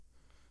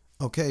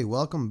Okay,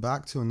 welcome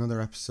back to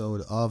another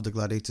episode of the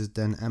Gladiators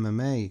Den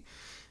MMA.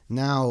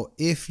 Now,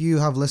 if you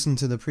have listened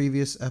to the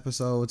previous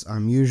episodes,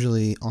 I'm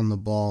usually on the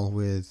ball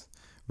with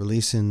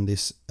releasing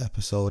this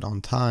episode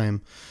on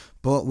time,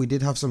 but we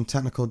did have some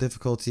technical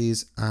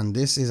difficulties, and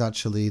this is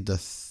actually the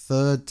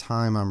third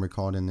time I'm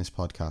recording this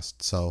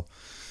podcast. So,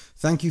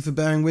 thank you for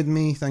bearing with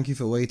me, thank you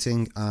for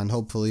waiting, and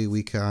hopefully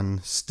we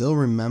can still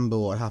remember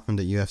what happened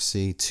at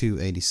UFC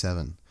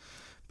 287,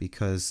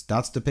 because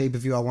that's the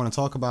pay-per-view I want to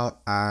talk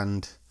about,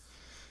 and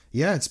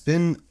yeah, it's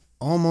been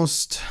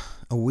almost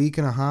a week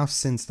and a half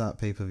since that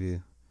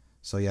pay-per-view.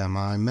 So yeah,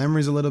 my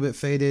memory's a little bit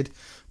faded,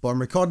 but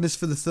I'm recording this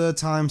for the third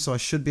time, so I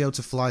should be able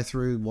to fly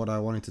through what I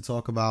wanted to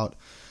talk about.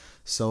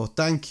 So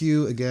thank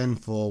you again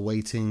for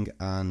waiting,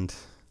 and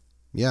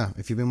yeah,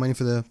 if you've been waiting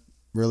for the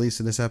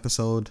release of this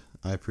episode,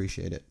 I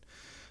appreciate it.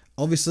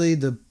 Obviously,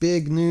 the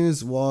big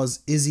news was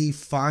Izzy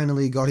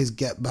finally got his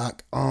get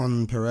back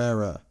on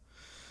Pereira.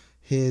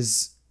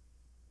 His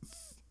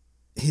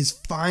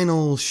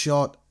final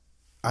shot,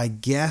 I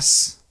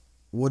guess,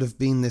 would have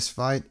been this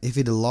fight. If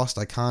he'd have lost,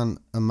 I can't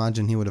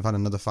imagine he would have had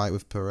another fight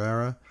with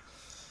Pereira.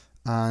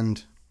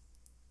 And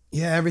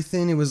yeah,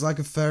 everything, it was like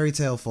a fairy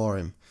tale for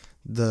him.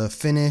 The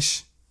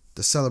finish,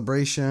 the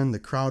celebration, the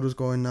crowd was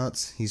going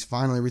nuts. He's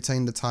finally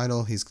retained the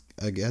title. He's,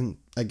 again,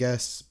 I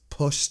guess,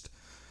 pushed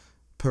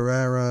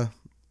Pereira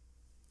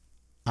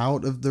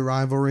out of the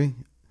rivalry.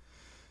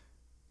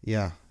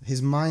 Yeah,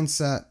 his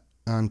mindset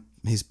and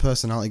his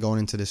personality going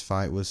into this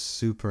fight was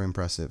super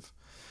impressive.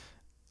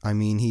 I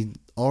mean, he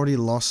already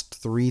lost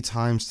 3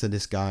 times to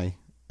this guy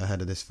ahead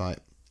of this fight.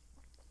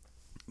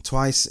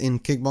 Twice in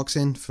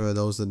kickboxing, for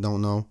those that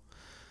don't know.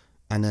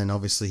 And then,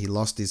 obviously, he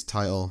lost his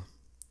title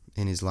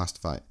in his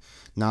last fight.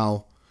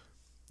 Now,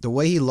 the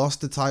way he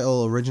lost the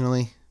title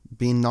originally,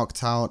 being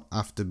knocked out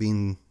after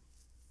being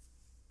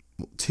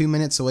 2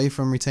 minutes away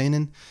from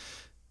retaining,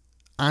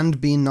 and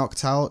being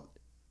knocked out,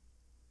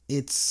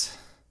 it's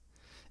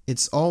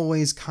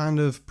always kind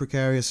of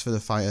precarious for the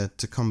fighter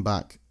to come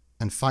back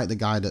and fight the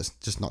guy that's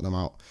just knocked them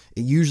out.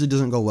 It usually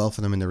doesn't go well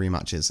for them in the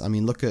rematches. I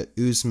mean, look at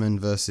Usman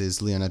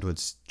versus Leon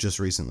Edwards just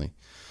recently.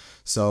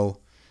 So,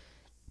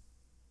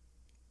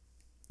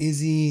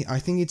 Izzy, I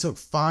think he took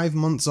 5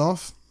 months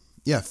off.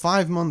 Yeah,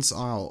 5 months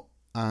out,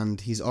 and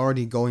he's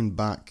already going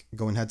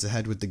head to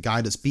head with the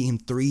guy that's beat him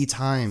 3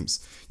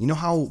 times. You know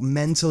how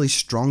mentally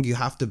strong you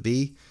have to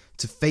be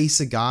to face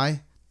a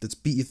guy that's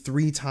beat you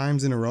 3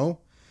 times in a row?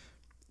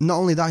 Not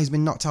only that, he's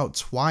been knocked out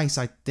twice,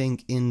 I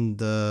think, in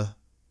the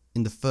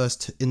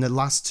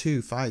last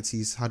 2 fights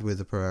he's had with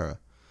the Pereira.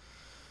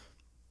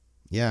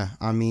 Yeah,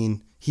 I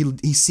mean,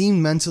 he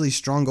seemed mentally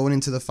strong going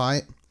into the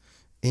fight.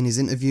 In his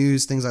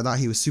interviews, things like that,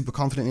 he was super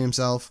confident in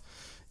himself.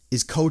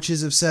 His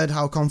coaches have said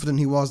how confident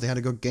he was. They had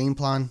a good game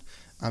plan.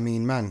 I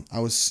mean, man, I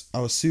was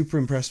super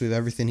impressed with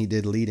everything he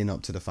did leading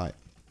up to the fight.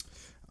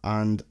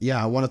 And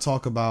yeah, I want to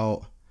talk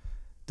about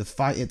the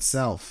fight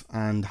itself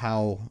and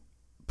how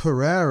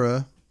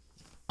Pereira,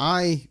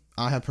 I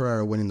had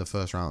Pereira winning the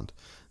first round.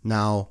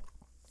 Now,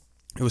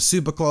 it was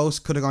super close,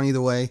 could have gone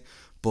either way,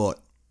 but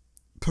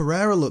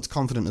Pereira looked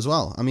confident as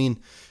well. I mean,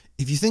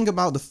 if you think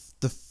about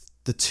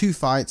the 2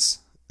 fights,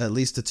 at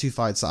least the 2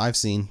 fights that I've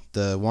seen,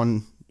 the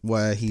one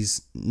where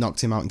he's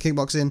knocked him out in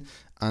kickboxing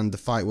and the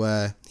fight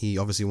where he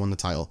obviously won the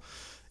title,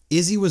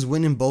 Izzy was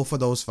winning both of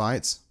those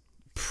fights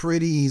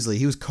pretty easily.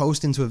 He was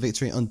coasting to a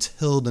victory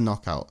until the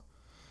knockout.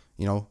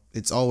 You know,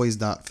 it's always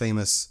that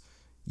famous,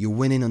 you're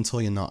winning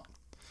until you're not.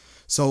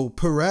 So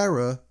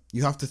Pereira,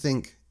 you have to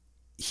think,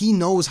 he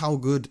knows how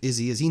good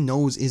Izzy is. He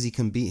knows Izzy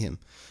can beat him.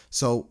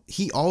 So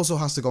he also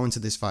has to go into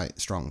this fight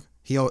strong.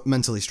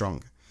 Mentally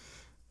strong.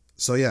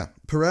 So yeah,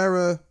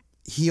 Pereira,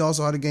 he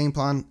also had a game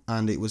plan,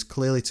 and it was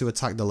clearly to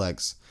attack the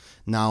legs.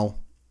 Now,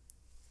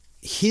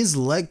 his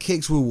leg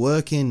kicks were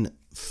working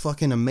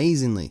fucking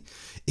amazingly.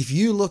 If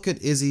you look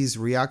at Izzy's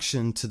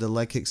reaction to the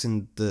leg kicks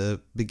in the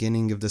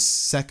beginning of the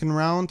second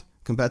round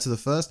compared to the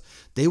first,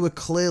 they were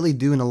clearly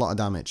doing a lot of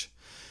damage.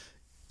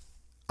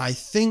 I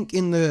think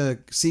in the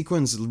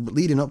sequence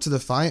leading up to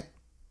the fight,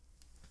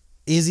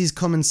 Izzy's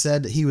come and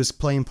said he was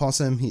playing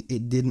possum.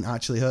 It didn't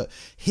actually hurt.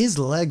 His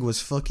leg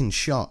was fucking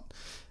shot.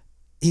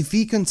 If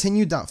he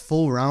continued that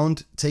full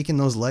round taking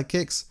those leg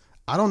kicks,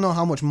 I don't know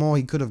how much more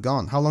he could have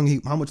gone. How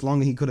much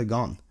longer he could have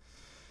gone.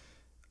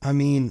 I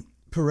mean,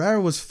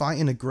 Pereira was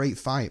fighting a great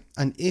fight.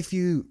 And if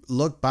you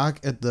look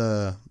back at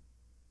the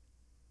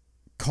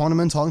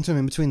cornerman talking to him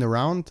in between the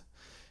round,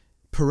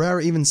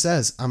 Pereira even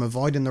says, I'm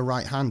avoiding the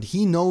right hand.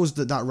 He knows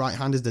that right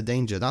hand is the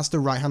danger. That's the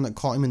right hand that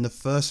caught him in the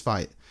first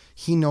fight.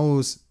 He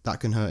knows that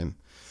can hurt him.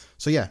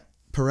 So yeah,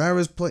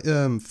 Pereira's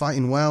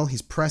fighting well.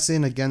 He's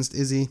pressing against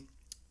Izzy,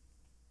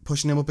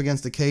 pushing him up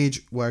against the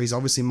cage where he's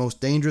obviously most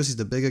dangerous. He's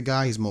the bigger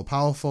guy. He's more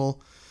powerful.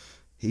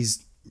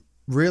 He's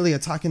really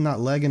attacking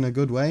that leg in a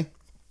good way.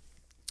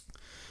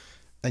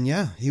 And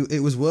yeah,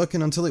 it was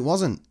working until it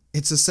wasn't.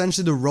 It's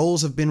essentially the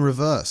roles have been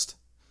reversed.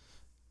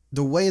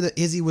 The way that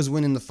Izzy was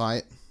winning the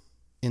fight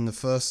in the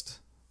first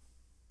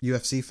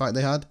UFC fight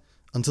they had,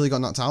 until he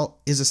got knocked out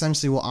is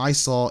essentially what I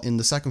saw in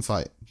the second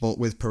fight, but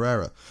with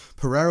Pereira.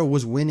 Pereira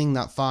was winning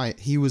that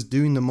fight. He was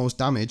doing the most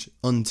damage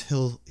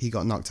until he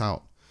got knocked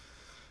out.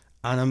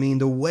 And I mean,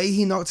 the way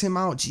he knocked him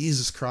out,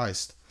 Jesus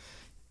Christ.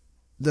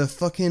 The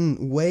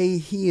fucking way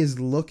he is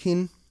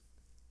looking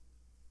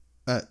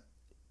at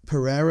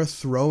Pereira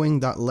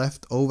throwing that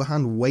left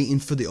overhand, waiting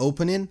for the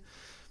opening,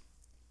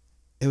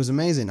 it was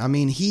amazing. I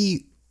mean,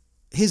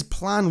 his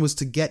plan was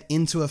to get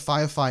into a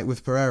firefight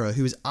with Pereira,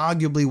 who is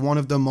arguably one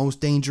of the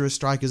most dangerous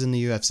strikers in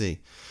the UFC.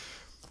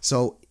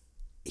 So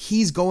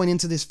he's going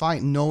into this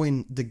fight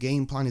knowing the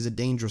game plan is a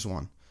dangerous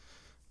one.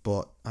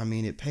 But, I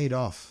mean, it paid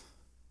off.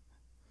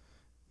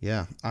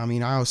 Yeah, I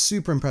mean, I was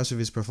super impressed with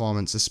his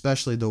performance,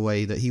 especially the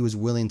way that he was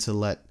willing to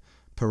let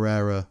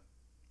Pereira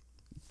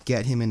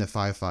get him in a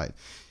firefight.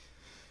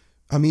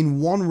 I mean,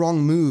 one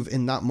wrong move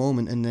in that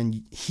moment and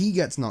then he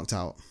gets knocked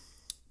out.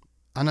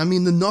 And I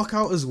mean, the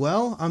knockout as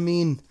well. I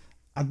mean,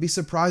 I'd be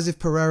surprised if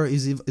Pereira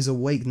is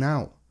awake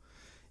now.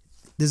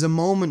 There's a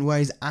moment where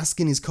he's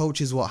asking his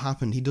coaches what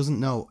happened. He doesn't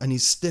know. And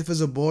he's stiff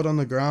as a board on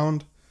the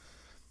ground.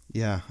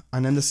 Yeah.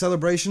 And then the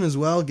celebration as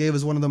well gave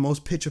us one of the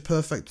most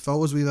picture-perfect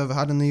photos we've ever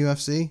had in the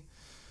UFC.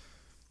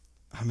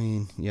 I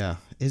mean, yeah.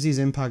 Izzy's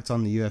impact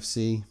on the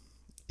UFC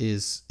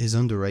is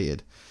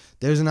underrated.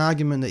 There's an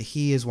argument that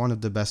he is one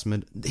of the best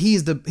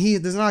there's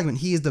an argument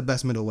he is the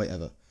best middleweight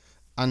ever.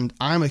 And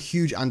I'm a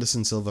huge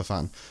Anderson Silva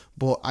fan.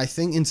 But I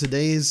think in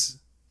today's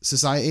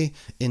society,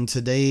 in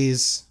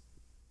today's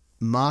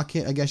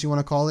market, I guess you want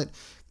to call it,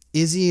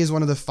 Izzy is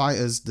one of the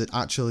fighters that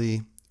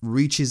actually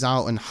reaches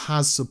out and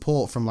has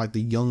support from like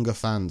the younger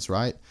fans,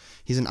 right?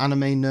 He's an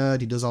anime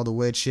nerd. He does all the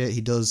weird shit.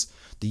 He does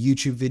the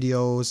YouTube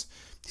videos.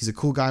 He's a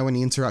cool guy when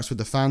he interacts with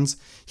the fans.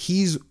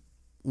 He's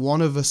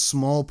one of a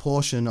small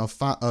portion of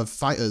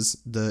fighters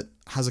that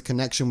has a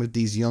connection with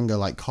these younger,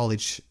 like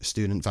college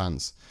student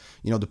fans.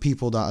 You know, the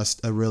people that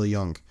are really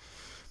young.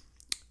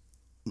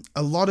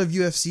 A lot of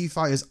UFC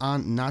fighters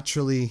aren't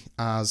naturally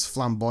as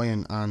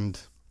flamboyant and,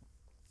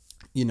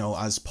 you know,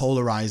 as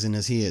polarizing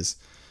as he is.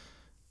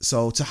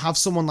 So to have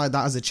someone like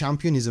that as a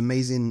champion is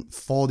amazing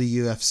for the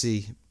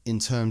UFC in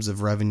terms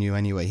of revenue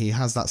anyway. He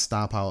has that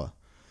star power.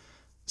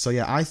 So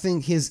yeah, I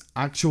think his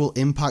actual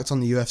impact on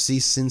the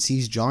UFC since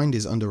he's joined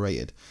is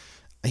underrated.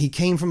 He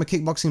came from a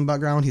kickboxing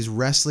background. His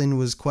wrestling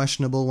was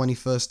questionable when he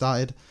first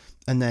started.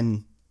 And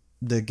then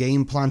the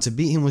game plan to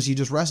beat him was you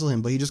just wrestle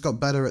him, but he just got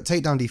better at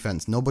takedown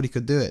defense. Nobody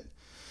could do it.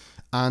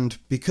 And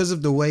because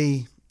of the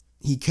way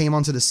he came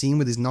onto the scene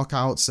with his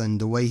knockouts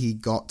and the way he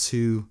got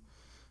to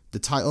the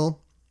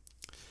title,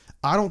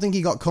 I don't think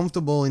he got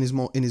comfortable in his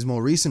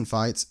more recent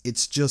fights.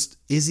 It's just,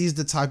 Izzy's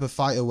the type of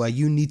fighter where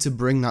you need to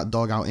bring that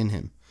dog out in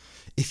him.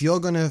 If you're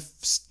going to,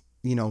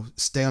 you know,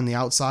 stay on the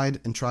outside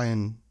and try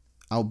and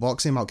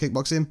outbox him,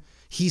 outkickbox him,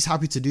 he's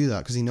happy to do that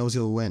because he knows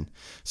he'll win.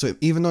 So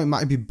even though it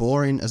might be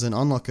boring as an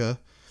onlooker,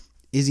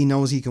 Izzy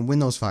knows he can win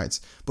those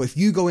fights. But if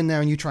you go in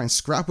there and you try and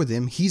scrap with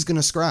him, he's going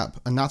to scrap.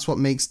 And that's what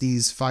makes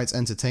these fights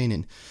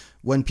entertaining.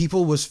 When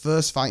people was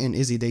first fighting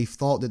Izzy, they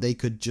thought that they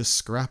could just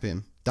scrap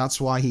him. That's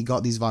why he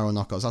got these viral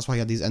knockouts. That's why he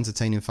had these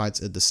entertaining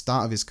fights at the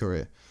start of his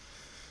career.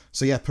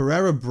 So yeah,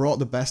 Pereira brought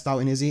the best out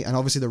in Izzy. And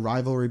obviously the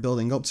rivalry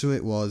building up to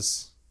it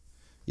was,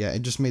 yeah,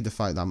 it just made the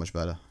fight that much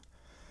better.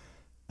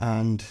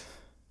 And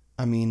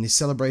I mean, his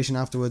celebration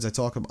afterwards, I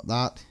talk about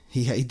that.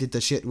 He did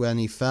the shit when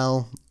he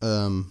fell,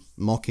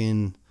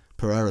 mocking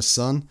Pereira's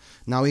son.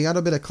 Now, he got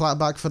a bit of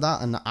clapback for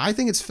that, and I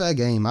think it's fair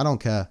game. I don't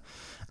care.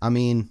 I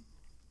mean,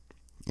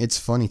 it's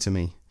funny to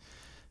me.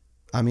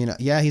 I mean,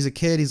 yeah, he's a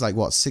kid. He's like,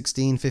 what,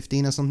 16,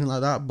 15 or something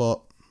like that?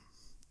 But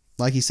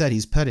like he said,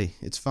 he's petty.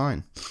 It's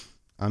fine.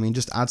 I mean,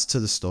 just adds to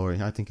the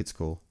story. I think it's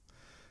cool.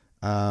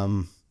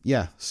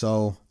 Yeah,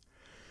 so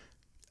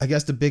I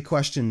guess the big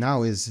question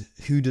now is,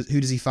 who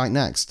does he fight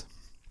next?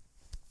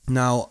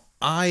 Now,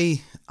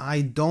 I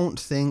don't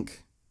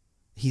think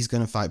he's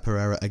going to fight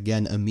Pereira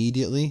again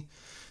immediately.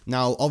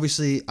 Now,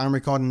 obviously, I'm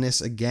recording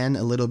this again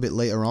a little bit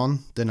later on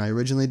than I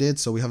originally did,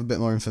 so we have a bit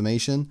more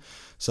information.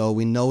 So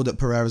we know that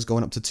Pereira's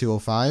going up to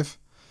 205.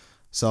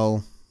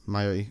 So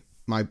my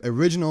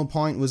original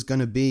point was going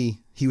to be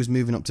he was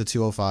moving up to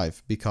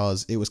 205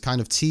 because it was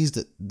kind of teased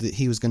that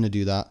he was going to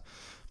do that.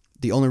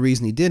 The only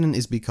reason he didn't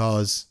is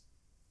because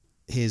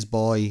his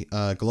boy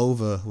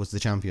Glover was the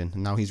champion,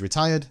 and now he's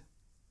retired.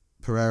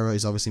 Pereira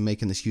is obviously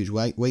making this huge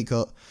weight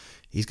cut.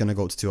 He's going to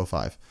go to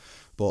 205.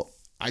 But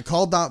I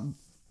called that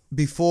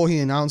before he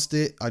announced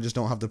it. I just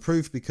don't have the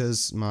proof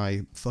because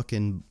my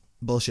fucking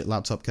bullshit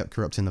laptop kept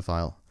corrupting the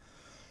file.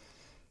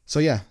 So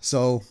yeah,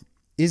 so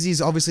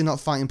Izzy's obviously not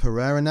fighting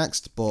Pereira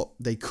next, but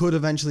they could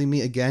eventually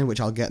meet again,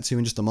 which I'll get to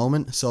in just a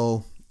moment.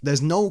 So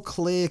there's no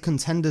clear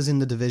contenders in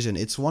the division.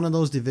 It's one of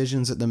those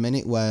divisions at the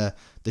minute where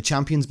the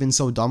champion's been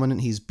so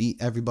dominant, he's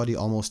beat everybody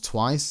almost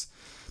twice.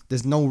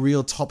 There's no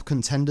real top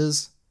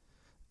contenders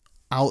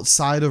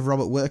outside of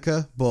Robert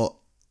Whittaker, but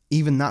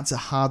even that's a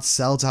hard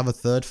sell to have a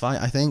third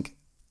fight, I think,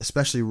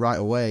 especially right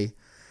away.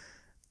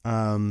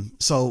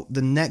 So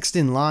the next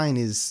in line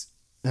is,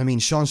 I mean,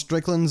 Sean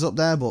Strickland's up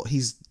there, but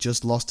he's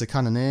just lost to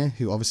Cannonier,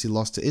 who obviously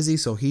lost to Izzy,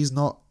 so he's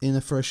not in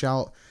it for a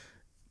shout.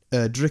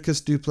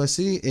 Dricus du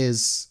Plessis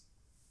is,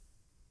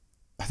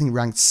 I think,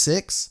 ranked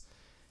 6.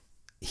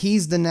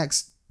 He's the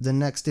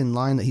next in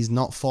line that he's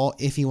not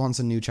fought if he wants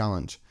a new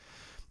challenge.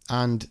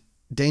 And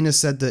Dana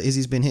said that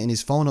Izzy's been hitting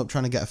his phone up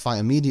trying to get a fight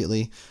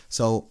immediately.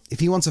 So if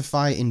he wants a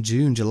fight in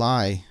June,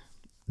 July,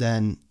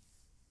 then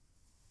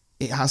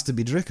it has to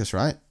be Dricus,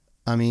 right?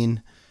 I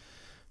mean,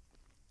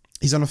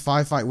 he's on a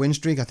 5-fight win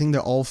streak. I think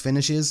they're all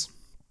finishes.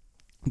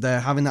 They're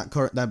having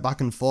they're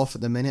back and forth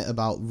at the minute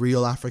about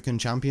real African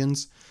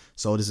champions.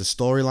 So there's a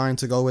storyline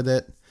to go with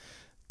it.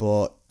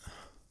 But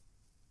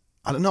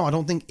I don't know.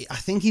 I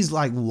think he's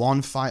like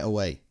 1 fight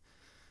away.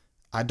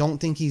 I don't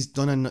think he's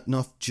done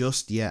enough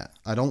just yet.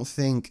 I don't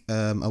think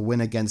a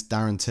win against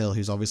Darren Till,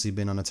 who's obviously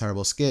been on a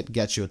terrible skit,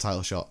 gets you a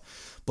title shot.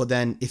 But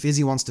then if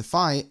Izzy wants to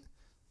fight,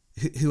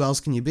 who else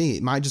can you be?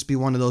 It might just be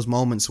one of those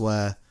moments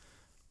where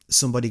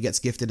somebody gets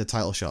gifted a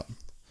title shot.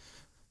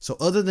 So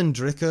other than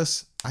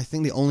Dricus, I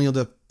think the only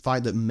other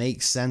fight that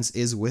makes sense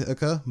is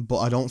Whittaker, but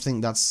I don't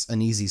think that's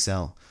an easy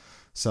sell.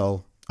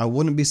 So I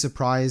wouldn't be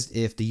surprised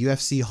if the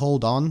UFC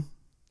hold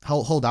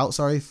out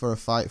for a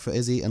fight for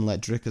Izzy and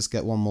let Dricus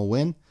get one more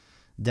win,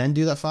 then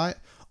do that fight,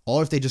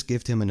 or if they just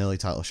gift him an early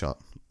title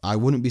shot. I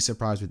wouldn't be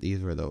surprised with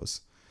either of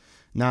those.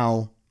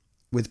 Now,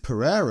 with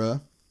Pereira,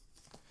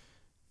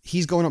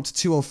 he's going up to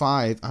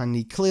 205, and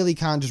he clearly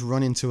can't just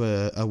run into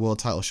a world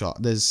title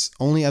shot. There's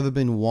only ever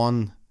been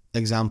one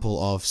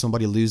example of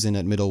somebody losing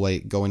at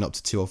middleweight going up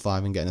to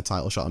 205 and getting a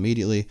title shot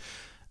immediately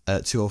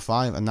at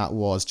 205, and that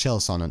was Chael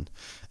Sonnen.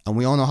 And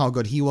we all know how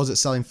good he was at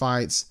selling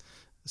fights,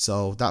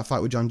 so that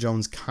fight with John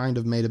Jones kind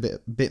of made a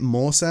bit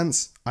more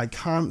sense. I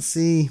can't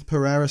see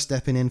Pereira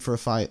stepping in for a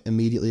fight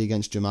immediately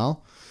against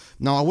Jamal.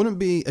 Now, I wouldn't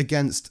be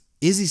against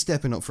Izzy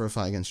stepping up for a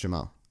fight against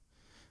Jamal.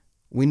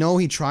 We know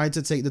he tried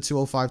to take the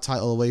 205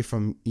 title away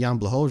from Jan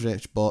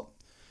Blachowicz, but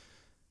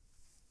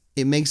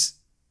it makes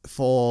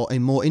for a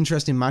more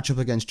interesting matchup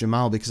against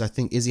Jamal because I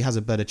think Izzy has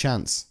a better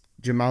chance.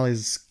 Jamal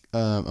is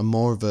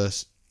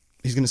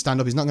he's going to stand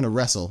up. He's not going to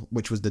wrestle,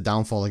 which was the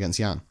downfall against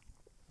Jan.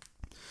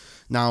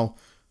 Now,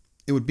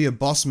 it would be a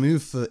boss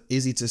move for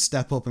Izzy to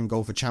step up and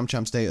go for champ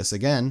status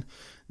again.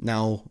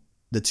 Now,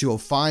 the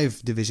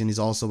 205 division is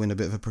also in a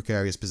bit of a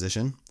precarious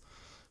position.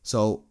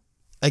 So,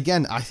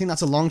 again, I think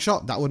that's a long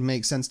shot. That would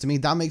make sense to me.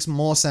 That makes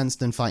more sense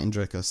than fighting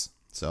Dricus.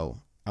 So,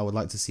 I would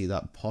like to see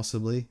that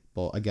possibly.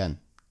 But again,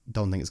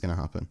 don't think it's going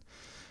to happen.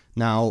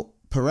 Now,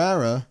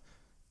 Pereira,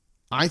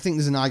 I think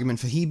there's an argument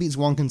for he beats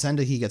one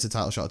contender, he gets a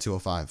title shot at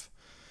 205.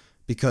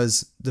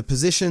 Because the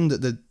position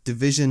that the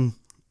division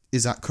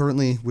is at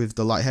currently with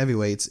the light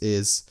heavyweights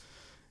is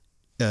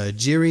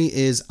Jiri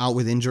is out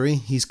with injury.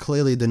 He's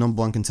clearly the number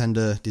one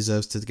contender,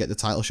 deserves to get the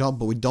title shot,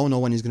 but we don't know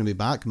when he's going to be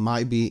back.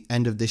 Might be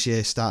end of this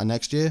year, start of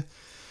next year.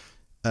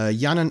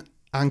 Yan and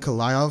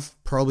Ankalaev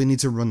probably need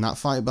to run that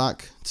fight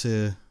back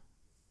to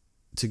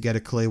get a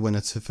clear winner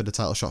for the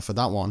title shot for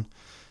that one.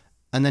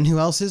 And then who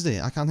else is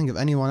there? I can't think of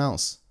anyone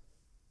else.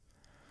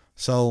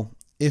 So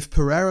if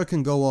Pereira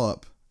can go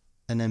up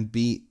and then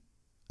beat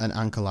an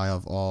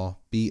Ankalaev or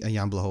beat a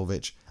Jan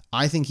Blachowicz,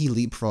 I think he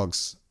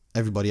leapfrogs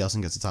everybody else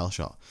and gets a title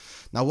shot.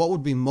 Now, what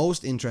would be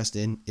most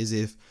interesting is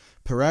if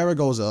Pereira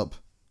goes up,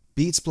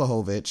 beats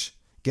Blachowicz,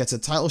 gets a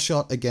title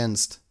shot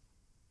against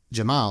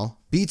Jamal,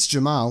 beats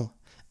Jamal,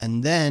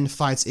 and then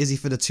fights Izzy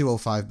for the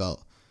 205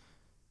 belt.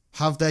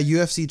 Have their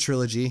UFC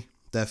trilogy,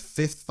 their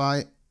 5th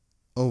fight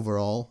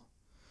overall,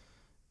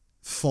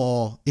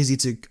 for Izzy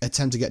to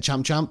attempt to get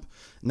champ.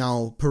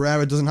 Now,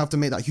 Pereira doesn't have to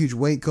make that huge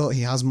weight cut.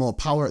 He has more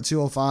power at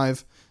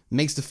 205,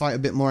 makes the fight a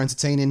bit more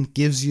entertaining,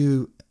 gives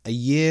you a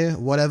year,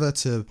 whatever,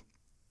 to,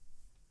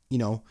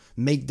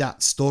 make that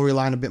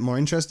storyline a bit more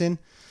interesting.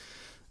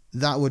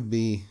 That would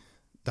be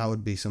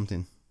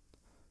something.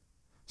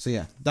 So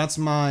yeah, that's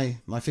my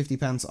 50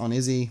 pence on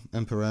Izzy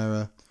and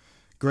Pereira.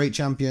 Great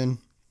champion.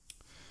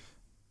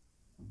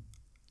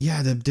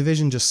 Yeah, the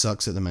division just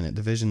sucks at the minute.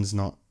 Division's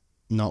not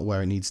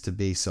where it needs to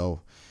be,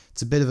 so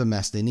it's a bit of a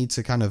mess. They need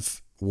to kind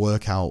of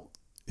work out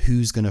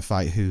who's going to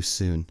fight who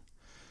soon.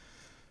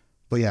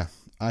 But yeah,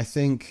 I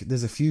think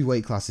there's a few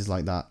weight classes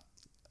like that.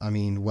 I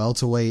mean,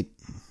 welterweight,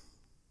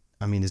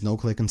 there's no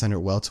clear contender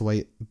at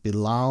welterweight.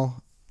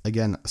 Bilal,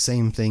 again,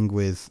 same thing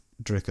with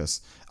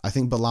Dricus. I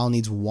think Bilal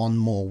needs one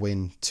more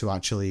win to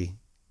actually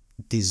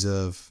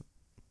deserve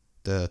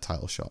the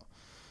title shot.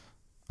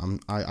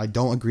 I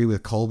don't agree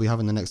with Colby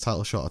having the next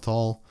title shot at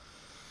all.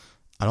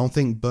 I don't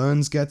think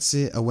Burns gets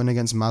it. A win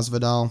against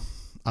Masvidal,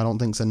 I don't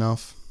think's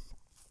enough.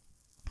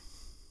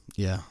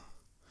 Yeah.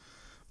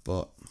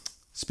 But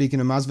speaking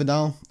of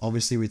Masvidal,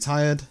 obviously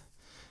retired.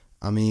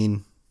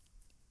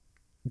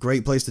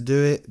 Great place to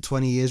do it.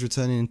 20 years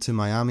returning to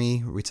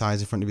Miami, retires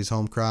in front of his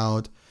home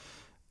crowd.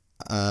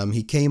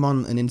 He came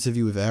on an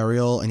interview with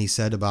Ariel and he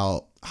said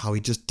about how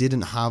he just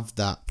didn't have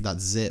that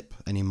zip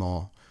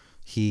anymore.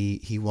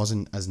 He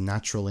wasn't as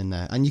natural in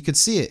there. And you could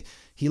see it.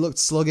 He looked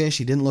sluggish.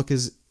 He didn't look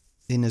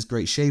in as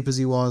great shape as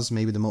he was.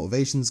 Maybe the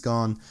motivation's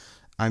gone.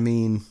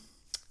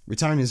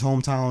 Retiring his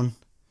hometown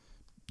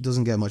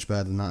doesn't get much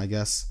better than that, I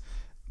guess.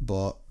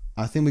 But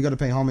I think we got to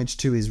pay homage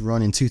to his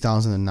run in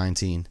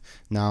 2019.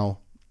 Now,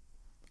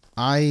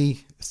 I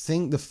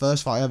think the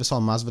first fight I ever saw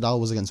Masvidal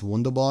was against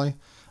Wonderboy,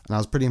 and I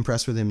was pretty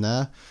impressed with him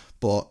there.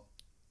 But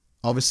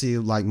obviously,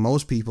 like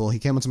most people, he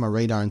came onto my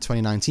radar in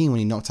 2019 when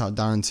he knocked out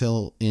Darren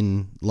Till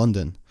in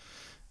London.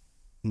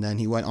 And then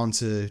he went on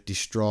to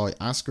destroy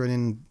Askren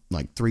in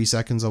like 3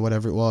 seconds or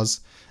whatever it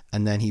was.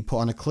 And then he put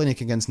on a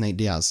clinic against Nate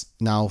Diaz.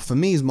 Now, for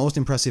me, his most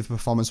impressive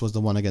performance was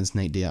the one against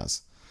Nate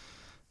Diaz.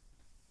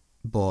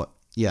 But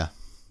yeah,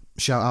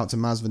 shout out to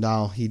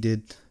Masvidal. He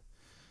did.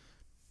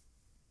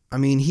 I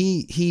mean,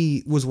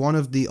 he was one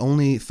of the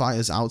only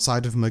fighters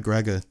outside of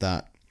McGregor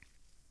that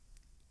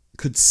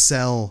could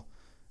sell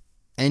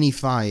any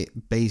fight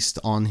based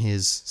on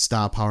his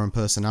star power and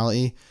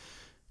personality,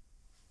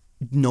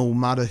 no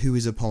matter who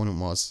his opponent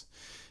was.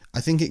 I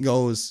think it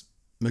goes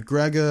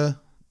McGregor,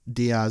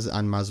 Diaz,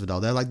 and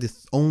Masvidal. They're like the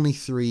only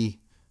 3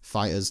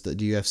 fighters that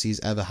the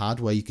UFC's ever had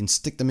where you can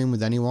stick them in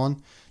with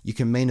anyone, you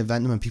can main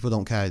event them, and people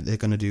don't care. They're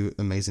going to do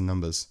amazing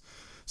numbers.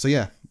 So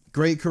yeah,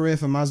 great career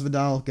for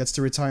Masvidal. Gets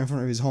to retire in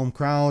front of his home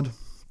crowd.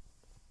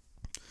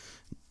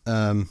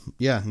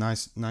 Yeah,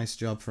 nice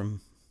job from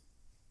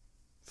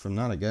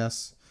that, I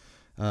guess.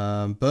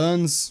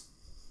 Burns,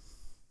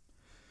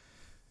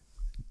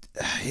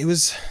 it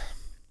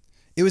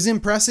was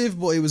impressive,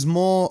 but it was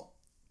more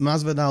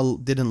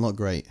Masvidal didn't look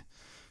great.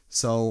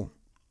 So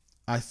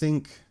I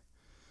think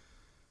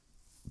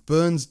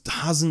Burns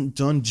hasn't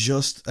done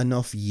just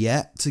enough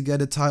yet to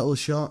get a title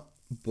shot,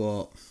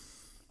 but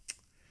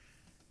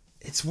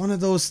it's one of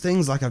those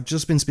things like I've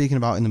just been speaking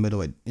about in the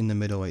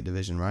middleweight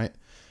division, right?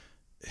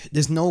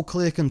 There's no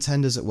clear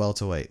contenders at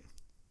welterweight.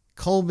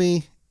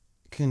 Colby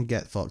can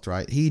get fucked,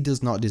 right? He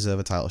does not deserve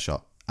a title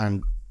shot.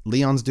 And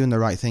Leon's doing the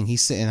right thing.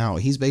 He's sitting out.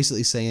 He's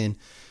basically saying,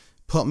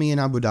 put me in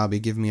Abu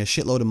Dhabi, give me a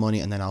shitload of money,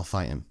 and then I'll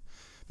fight him.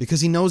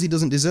 Because he knows he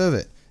doesn't deserve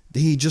it.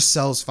 He just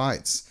sells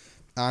fights.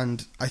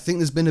 And I think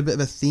there's been a bit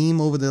of a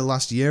theme over the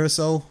last year or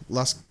so,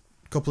 last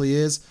couple of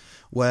years,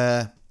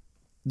 where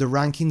the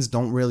rankings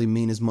don't really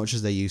mean as much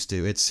as they used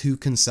to. It's who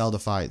can sell the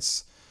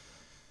fights,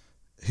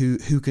 who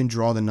can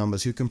draw the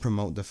numbers, who can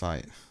promote the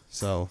fight.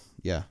 So,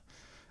 yeah.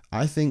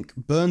 I think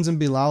Burns and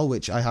Bilal,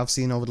 which I have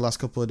seen over the last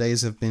couple of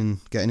days, have been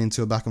getting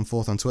into a back and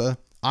forth on Twitter.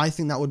 I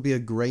think that would be a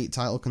great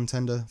title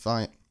contender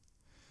fight.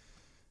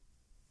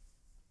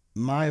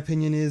 My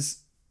opinion is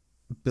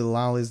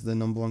Bilal is the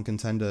number 1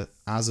 contender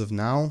as of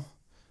now,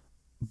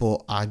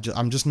 but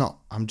I'm just not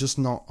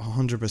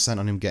 100%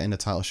 on him getting a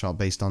title shot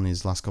based on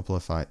his last couple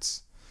of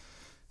fights.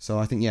 So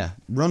I think, yeah,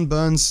 run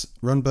Burns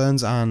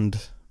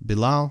and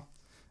Bilal.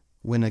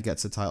 Winner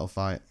gets a title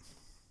fight.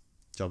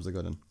 Job's a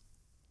good one.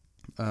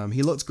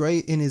 He looked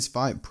great in his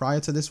fight prior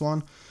to this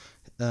one.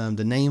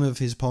 The name of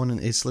his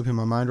opponent is slipping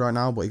my mind right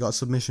now, but he got a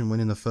submission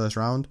win in the first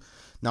round.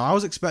 Now, I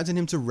was expecting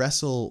him to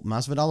wrestle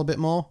Masvidal a bit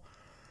more,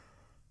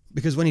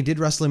 because when he did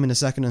wrestle him in the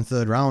second and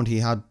third round, he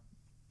had,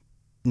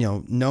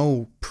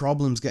 no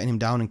problems getting him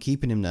down and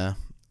keeping him there.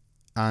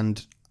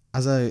 And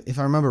if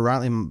I remember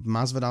rightly,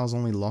 Masvidal's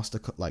only lost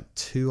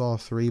 2 or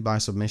 3 by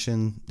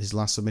submission. His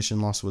last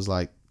submission loss was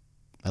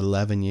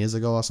 11 years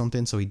ago or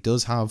something, so he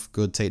does have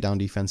good takedown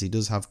defense, he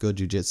does have good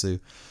jiu-jitsu,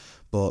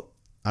 but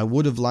I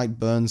would have liked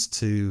Burns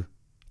to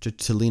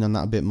lean on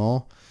that a bit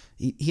more.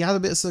 He had a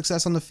bit of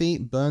success on the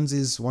feet. Burns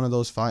is one of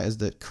those fighters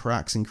that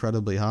cracks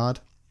incredibly hard,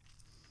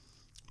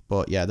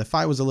 but yeah, the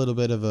fight was a little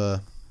bit of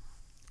a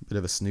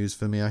snooze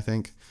for me. I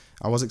think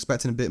I was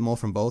expecting a bit more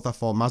from both. I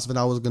thought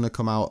Masvidal was going to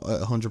come out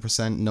at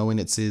 100% knowing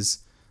it's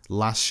his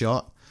last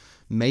shot.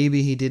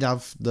 Maybe he did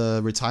have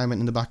the retirement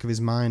in the back of his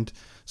mind,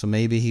 so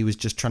maybe he was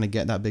just trying to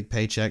get that big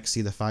paycheck,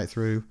 see the fight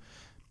through.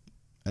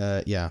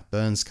 Yeah,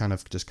 Burns kind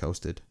of just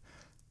coasted.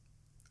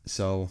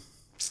 So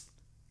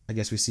I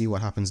guess we see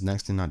what happens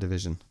next in that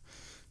division.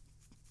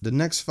 The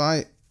next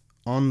fight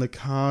on the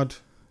card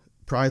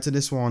prior to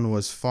this one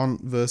was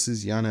Font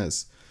versus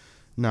Yanez.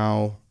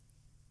 Now,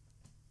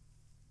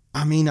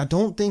 I mean, I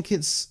don't think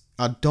it's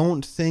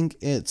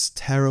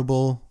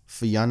terrible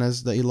for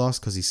Yanez that he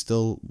lost, because he's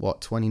still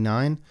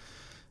 29.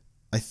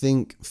 I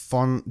think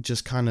Font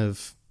just kind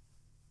of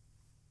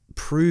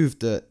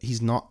proved that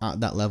he's not at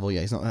that level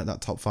yet. He's not at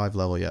that top 5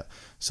 level yet.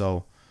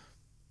 So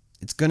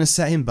it's going to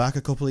set him back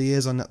a couple of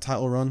years on that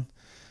title run,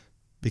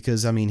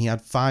 because I mean, he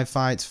had 5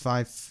 fights,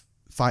 5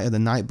 fight of the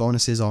night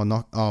bonuses or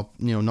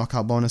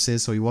knockout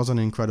bonuses. So he was on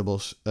an incredible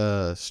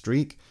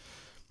streak.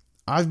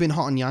 I've been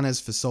hot on Yanez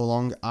for so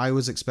long. I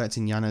was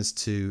expecting Yanez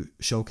to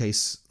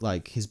showcase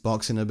his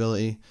boxing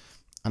ability,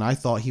 and I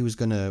thought he was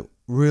going to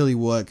really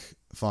work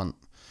Font.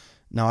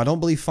 Now, I don't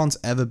believe Font's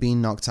ever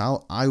been knocked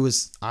out. I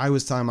was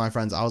telling my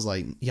friends, I was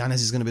like,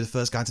 Yanez is going to be the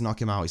first guy to knock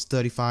him out. He's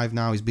 35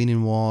 now. He's been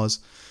in wars.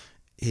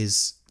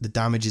 The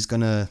damage is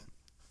going to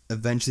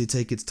eventually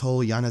take its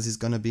toll. Yanez is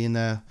going to be in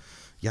there.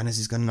 Yanez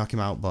is going to knock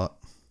him out. But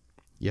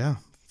yeah,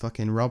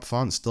 fucking Rob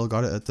Font still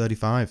got it at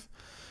 35.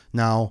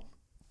 Now,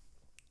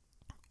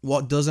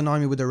 what does annoy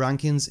me with the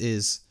rankings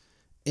is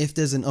if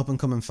there's an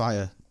up-and-coming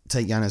fighter,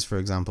 take Yanez for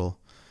example,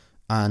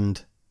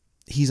 and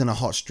he's on a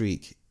hot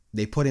streak,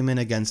 they put him in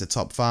against a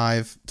top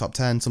 5, top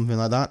 10, something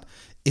like that.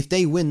 If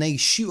they win, they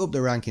shoot up the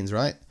rankings,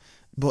 right?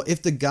 But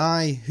if the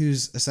guy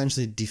who's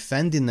essentially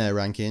defending their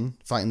ranking,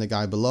 fighting the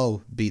guy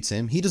below, beats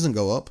him, he doesn't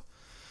go up.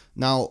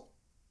 Now,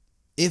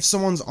 if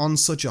someone's on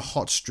such a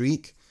hot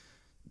streak,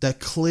 they're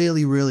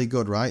clearly really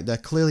good, right? They're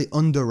clearly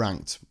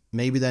underranked.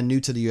 Maybe they're new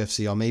to the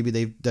UFC, or maybe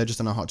they're just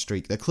on a hot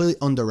streak. They're clearly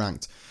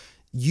underranked.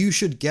 You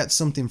should get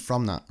something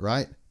from that,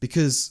 right?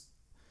 Because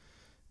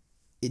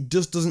it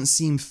just doesn't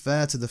seem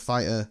fair to the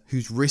fighter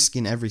who's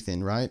risking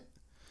everything, right?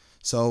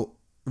 So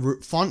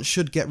Font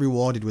should get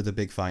rewarded with a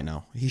big fight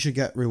now. He should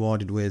get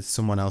rewarded with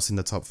someone else in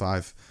the top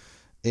 5.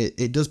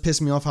 It does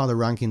piss me off how the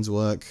rankings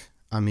work.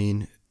 I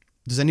mean,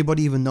 does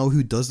anybody even know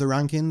who does the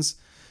rankings?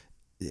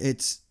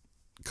 It's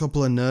a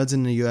couple of nerds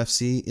in the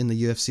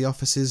UFC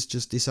offices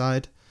just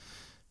decide.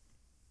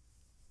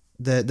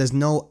 There's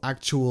no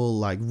actual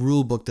like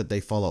rule book that they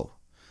follow.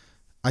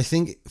 I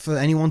think for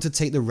anyone to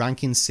take the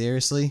rankings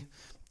seriously,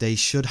 they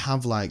should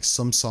have like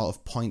some sort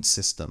of point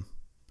system.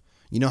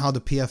 You know how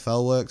the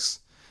PFL works?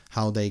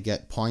 How they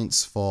get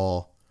points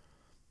for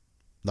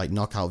like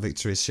knockout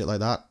victories, shit like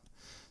that.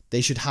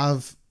 They should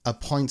have a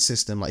point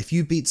system. Like if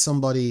you beat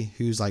somebody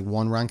who's like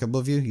 1 rank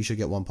above you, you should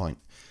get 1 point.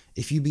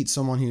 If you beat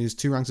someone who's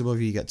 2 ranks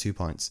above you, you get 2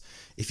 points.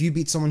 If you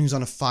beat someone who's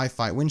on a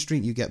 5-fight win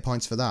streak, you get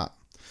points for that.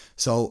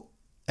 So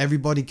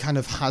everybody kind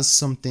of has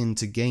something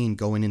to gain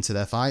going into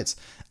their fights,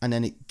 and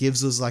then it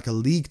gives us like a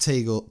league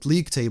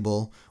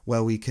table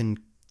where we can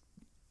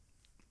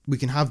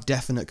have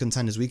definite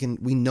contenders. We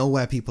know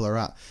where people are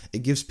at.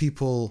 It gives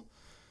people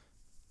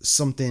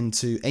something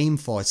to aim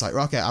for. It's like,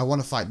 okay, I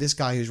want to fight this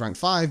guy who's ranked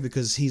 5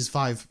 because he's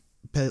 5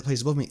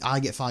 places above me. I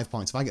get 5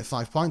 points. If I get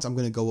 5 points, I'm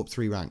going to go up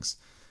 3 ranks.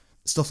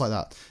 Stuff like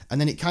that. And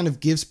then it kind of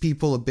gives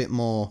people a bit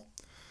more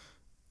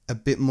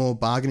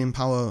bargaining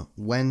power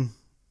when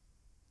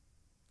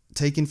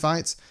taking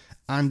fights,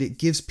 and it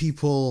gives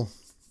people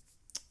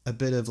a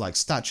bit of like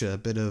stature, a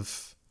bit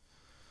of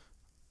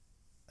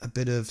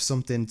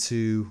something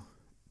to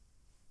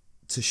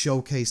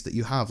showcase that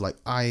you have. Like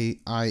I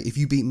if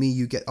you beat me,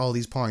 you get all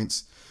these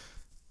points.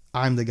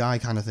 I'm the guy,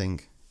 kind of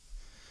thing.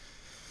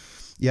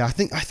 Yeah, I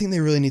think they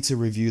really need to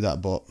review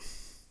that, but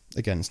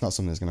again, it's not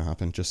something that's going to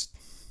happen. Just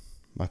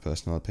my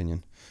personal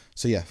opinion.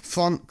 So yeah,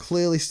 Font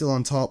clearly still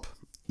on top.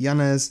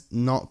 Yanez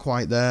not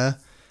quite there.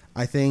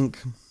 I think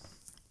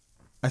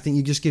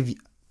you just give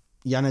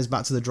Yanez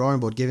back to the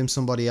drawing board. Give him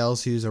somebody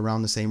else who's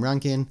around the same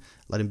ranking.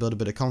 Let him build a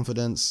bit of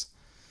confidence.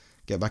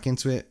 Get back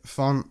into it.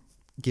 Font,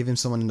 give him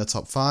someone in the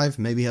top 5.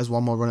 Maybe he has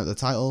one more run at the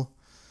title.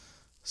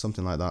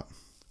 Something like that.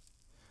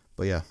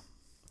 But yeah.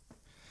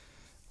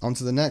 On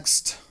to the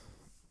next.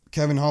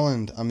 Kevin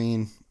Holland. I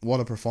mean, what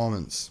a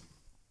performance.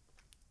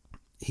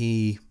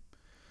 I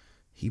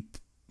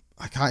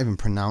can't even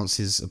pronounce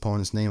his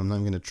opponent's name. I'm not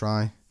even going to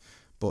try.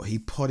 But he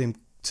put him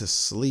to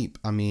sleep.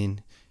 I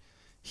mean,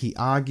 he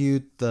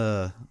argued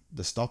the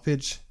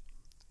stoppage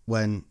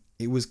when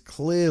it was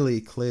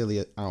clearly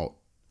out.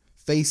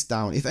 Face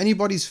down. If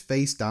anybody's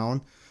face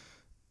down,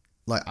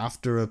 like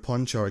after a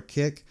punch or a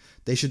kick,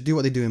 they should do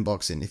what they do in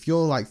boxing. If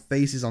your like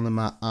face is on the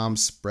mat,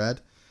 arms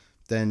spread,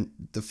 then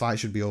the fight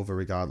should be over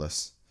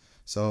regardless.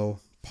 So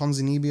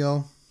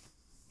Ponzinibbio,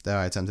 there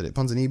I attempted it.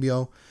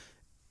 Ponzinibbio,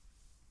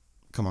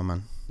 come on,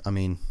 man. I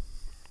mean,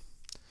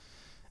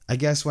 I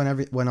guess when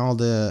all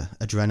the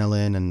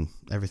adrenaline and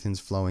everything's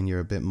flowing, you're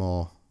a bit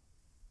more,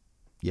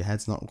 your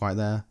head's not quite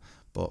there.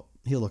 But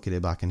he'll look at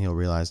it back and he'll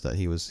realize that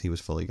he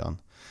was fully gone.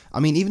 I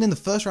mean, even in the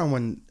first round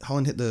when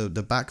Holland hit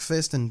the back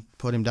fist and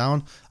put him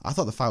down, I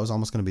thought the fight was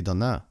almost going to be done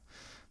there.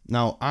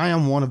 Now, I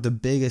am one of the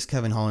biggest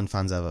Kevin Holland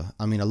fans ever.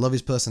 I mean, I love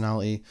his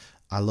personality.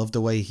 I love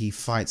the way he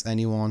fights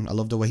anyone. I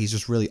love the way he's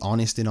just really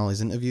honest in all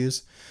his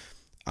interviews.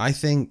 I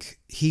think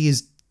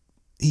he's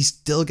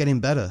still getting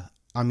better.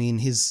 I mean,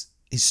 his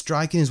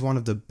striking is one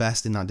of the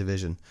best in that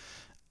division.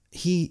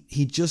 He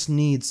just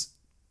needs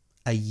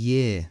a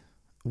year.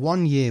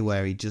 1 year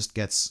where he just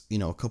gets,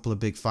 a couple of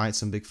big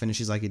fights and big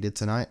finishes like he did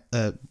tonight.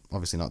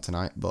 Obviously not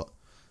tonight, but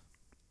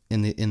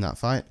in that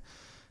fight.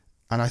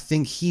 And I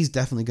think he's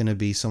definitely going to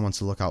be someone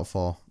to look out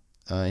for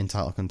in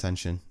title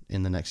contention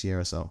in the next year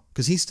or so.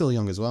 Because he's still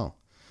young as well.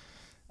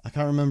 I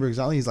can't remember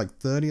exactly. He's like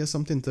 30 or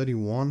something,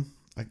 31.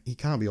 He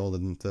can't be older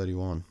than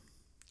 31. I'm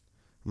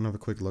going to have a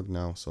quick look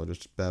now, so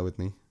just bear with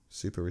me.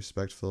 Super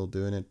respectful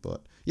doing it,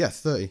 but yeah,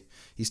 30.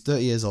 He's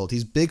 30 years old.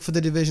 He's big for the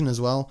division as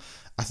well.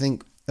 I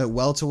think at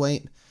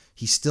welterweight,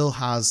 he still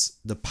has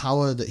the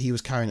power that he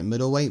was carrying at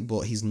middleweight,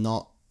 but he doesn't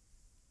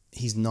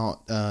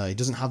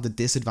have the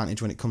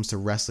disadvantage when it comes to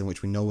wrestling,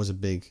 which we know was a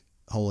big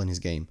hole in his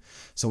game.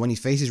 So when he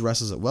faces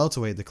wrestlers at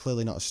welterweight, they're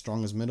clearly not as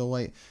strong as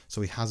middleweight, so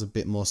he has a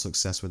bit more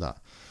success with that.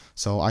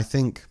 So I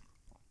think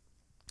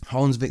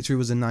Holland's victory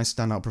was a nice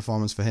standout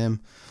performance for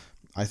him.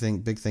 I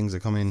think big things are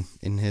coming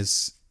in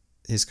his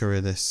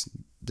career this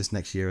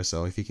next year or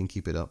so, if he can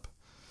keep it up.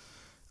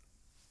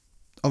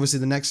 Obviously,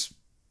 the next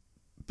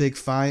big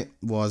fight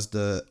was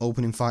the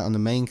opening fight on the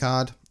main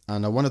card,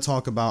 and I want to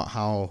talk about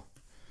how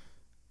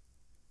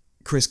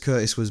Chris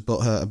Curtis was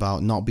butthurt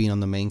about not being on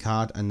the main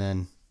card, and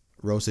then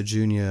Rosa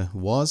Jr.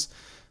 was.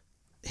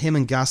 Him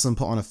and Gastelum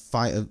put on a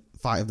fight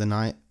of the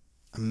night.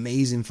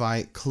 Amazing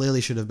fight.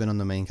 Clearly should have been on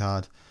the main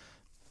card.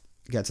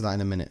 get to that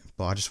in a minute,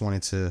 but I just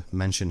wanted to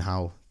mention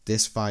how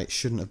this fight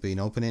shouldn't have been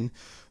opening.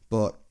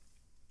 But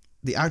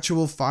the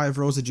actual fight of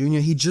Rosa Jr.,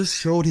 he just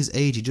showed his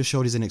age, he just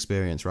showed his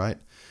inexperience, right?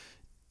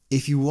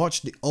 If you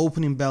watch the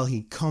opening bell,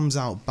 he comes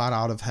out bat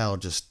out of hell,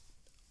 just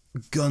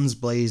guns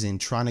blazing,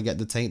 trying to get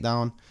the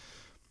takedown.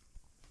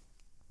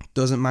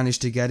 Doesn't manage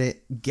to get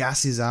it,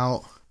 gasses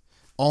out,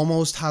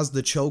 almost has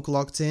the choke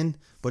locked in,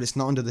 but it's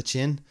not under the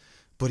chin.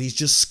 But he's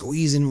just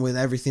squeezing with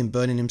everything,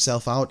 burning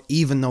himself out,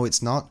 even though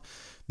it's not.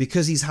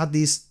 Because he's had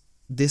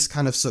this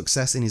kind of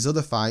success in his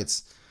other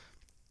fights,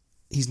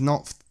 he's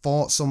not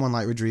fought someone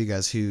like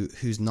Rodriguez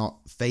who's not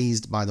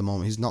fazed by the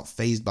moment, who's not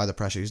fazed by the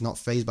pressure, who's not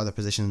fazed by the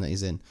position that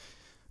he's in.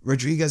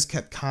 Rodriguez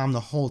kept calm the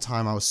whole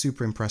time. I was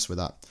super impressed with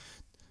that.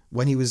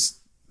 When he was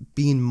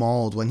being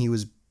mauled, when he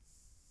was,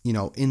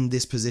 in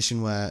this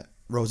position where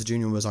Rosa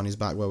Jr. was on his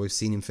back, where we've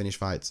seen him finish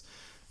fights,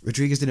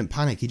 Rodriguez didn't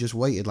panic. He just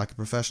waited like a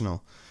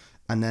professional.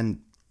 And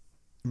then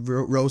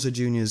Rosa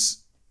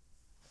Jr.'s,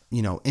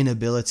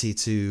 inability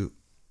to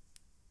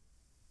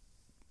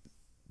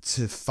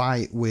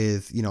fight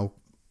with,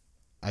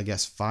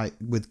 fight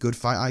with good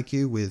fight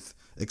IQ, with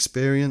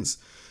experience,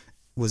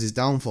 was his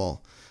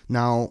downfall.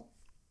 Now,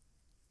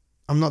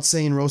 I'm not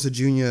saying Rosa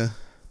Jr.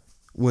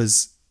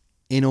 was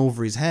in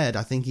over his head.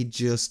 I think he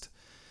just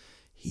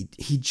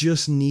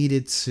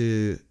needed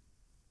to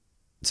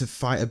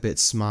fight a bit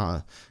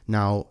smarter.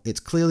 Now, it's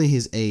clearly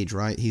his age,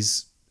 right?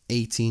 He's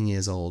 18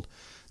 years old.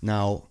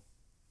 Now,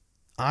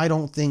 I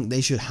don't think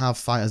they should have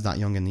fighters that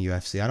young in the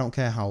UFC. I don't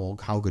care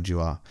how good you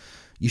are.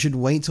 You should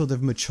wait till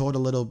they've matured a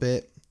little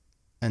bit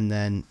and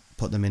then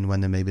put them in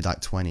when they're maybe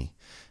like 20.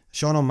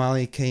 Sean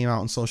O'Malley came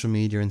out on social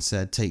media and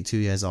said, take 2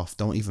 years off.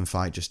 Don't even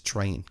fight. Just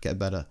train. Get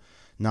better.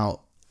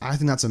 Now, I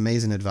think that's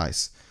amazing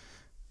advice.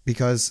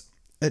 Because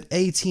at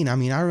 18, I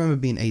remember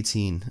being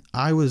 18.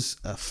 I was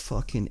a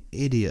fucking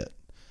idiot.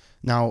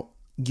 Now,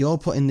 you're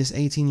putting this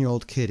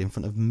 18-year-old kid in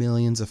front of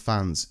millions of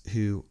fans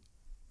who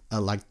are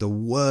like the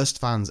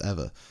worst fans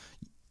ever.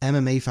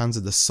 MMA fans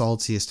are the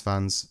saltiest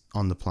fans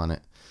on the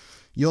planet.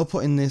 You're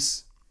putting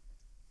this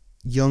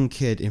young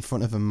kid in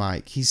front of a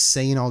mic. He's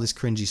saying all this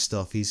cringy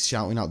stuff. He's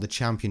shouting out the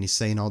champion. He's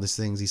saying all these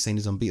things. He's saying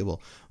he's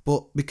unbeatable.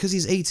 But because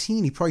he's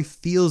 18, he probably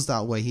feels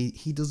that way.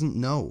 He doesn't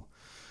know.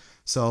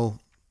 So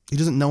he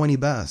doesn't know any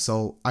better.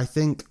 So I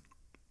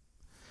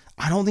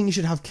don't think you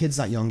should have kids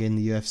that young in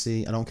the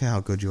UFC. I don't care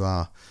how good you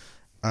are.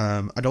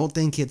 I don't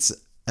think it's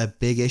a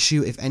big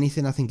issue. If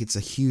anything, I think it's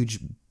a huge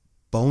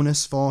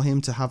bonus for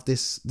him to have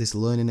this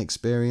learning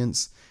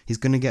experience. He's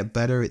going to get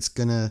better. It's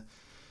going to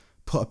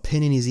put a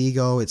pin in his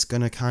ego. It's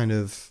going to kind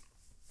of,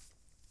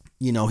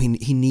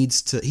 he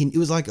needs to, it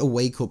was like a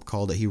wake-up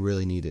call that he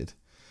really needed.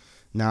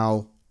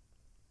 Now,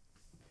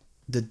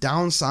 the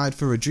downside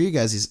for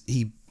Rodriguez is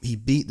he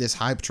beat this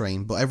hype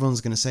train, but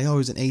everyone's going to say, oh,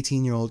 he's an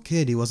 18-year-old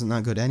kid. He wasn't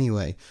that good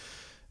anyway.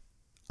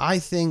 I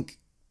think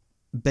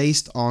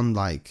based on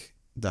like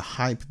the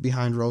hype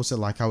behind Rosa,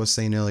 like I was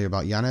saying earlier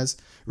about Yanez,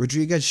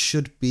 Rodriguez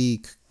should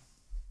be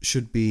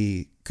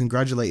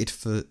congratulated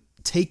for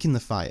taking the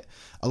fight.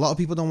 A lot of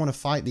people don't want to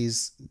fight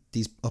these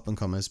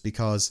up-and-comers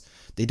because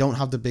they don't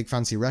have the big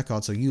fancy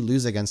record, so you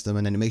lose against them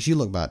and then it makes you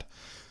look bad.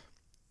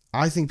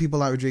 I think people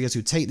like Rodriguez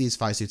who take these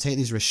fights, who take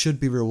these risks, should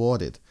be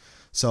rewarded.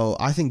 So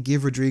I think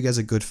give Rodriguez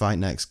a good fight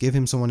next. Give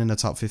him someone in the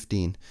top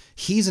 15.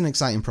 He's an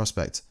exciting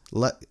prospect.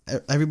 Let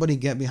everybody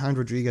get behind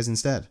Rodriguez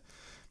instead.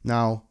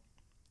 Now,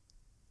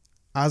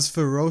 as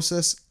for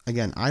Rosas,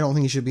 again, I don't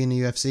think he should be in the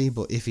UFC,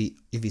 but if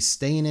he's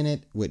staying in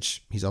it,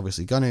 which he's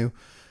obviously going to,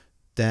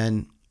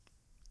 then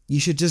you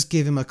should just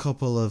give him a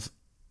couple of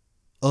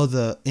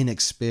other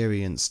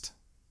inexperienced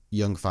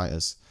young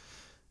fighters.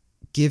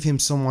 Give him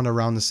someone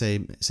around the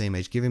same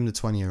age. Give him the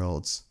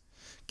 20-year-olds.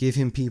 Give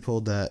him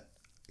people that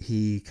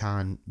he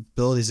can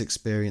build his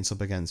experience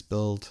up against.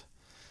 Build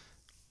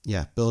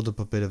up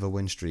a bit of a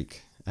win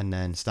streak, and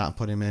then start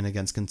putting him in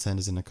against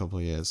contenders in a couple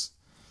of years.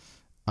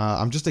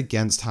 I'm just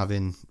against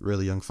having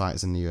really young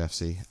fighters in the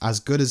UFC. As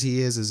good as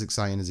he is, as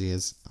exciting as he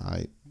is,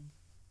 I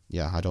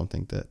don't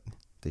think that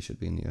they should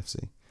be in the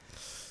UFC.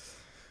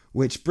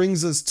 Which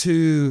brings us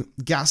to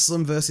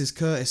Gastelum versus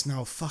Curtis.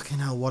 Now, fucking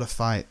hell, what a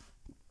fight.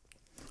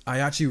 I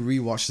actually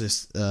rewatched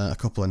this a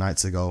couple of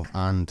nights ago,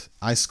 and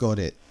I scored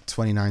it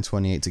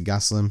 29-28 to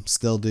Gastelum.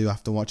 Still do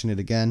after watching it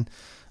again.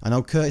 I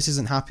know Curtis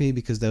isn't happy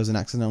because there was an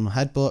accidental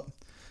headbutt.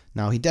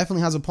 Now, he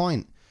definitely has a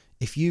point.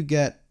 If you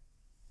get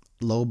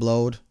low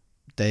blowed,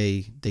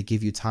 they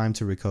give you time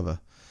to recover.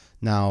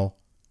 Now,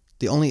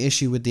 the only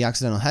issue with the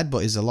accidental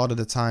headbutt is a lot of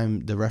the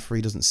time the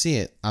referee doesn't see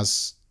it,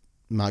 as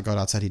Matt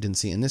Goddard said he didn't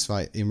see it in this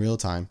fight in real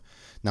time.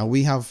 Now,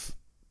 we have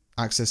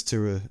access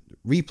to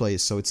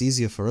replays, so it's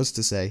easier for us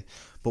to say,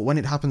 but when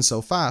it happens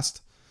so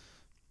fast,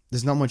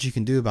 there's not much you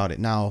can do about it.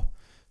 Now,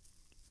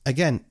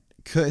 again,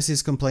 Curtis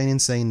is complaining,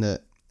 saying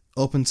that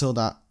up until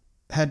that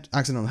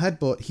accidental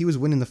headbutt, he was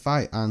winning the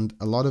fight, and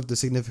a lot of the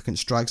significant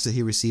strikes that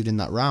he received in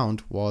that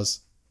round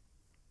was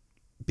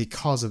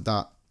because of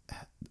that,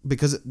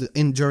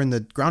 during the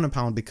ground and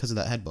pound, because of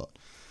that headbutt.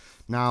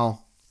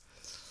 Now,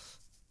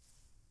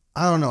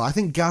 I don't know. I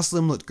think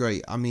Gastelum looked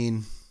great. I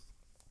mean,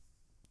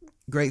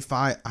 great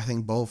fight. I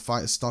think both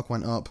fighters' stock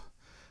went up,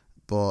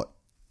 but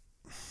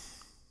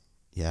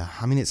yeah,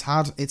 I mean it's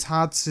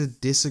hard to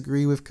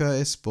disagree with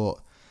Curtis, but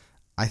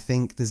I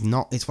think it's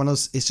one of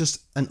those, it's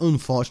just an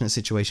unfortunate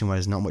situation where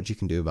there's not much you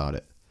can do about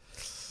it.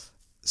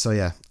 So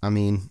yeah, I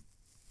mean,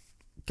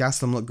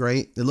 Gastelum looked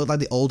great. It looked like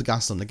the old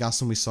Gastelum, the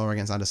Gastelum we saw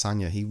against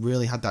Adesanya. He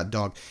really had that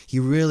dog. He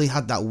really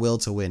had that will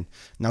to win.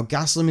 Now,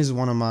 Gastelum is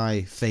one of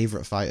my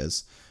favorite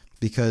fighters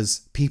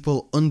because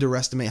people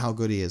underestimate how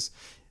good he is.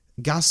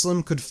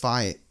 Gastelum could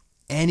fight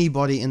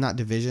anybody in that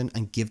division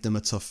and give them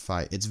a tough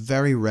fight. It's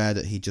very rare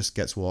that he just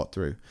gets walked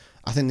through.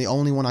 I think the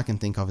only one I can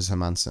think of is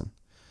Hermansson,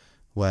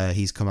 where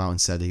he's come out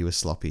and said he was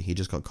sloppy. He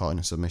just got caught in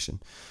a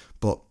submission.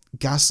 But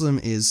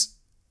Gastelum is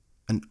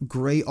a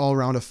great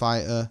all-rounder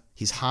fighter.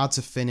 He's hard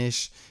to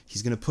finish.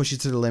 He's going to push you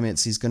to the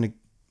limits. He's going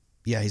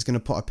to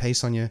put a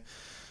pace on you.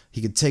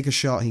 He can take a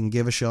shot. He can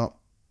give a shot.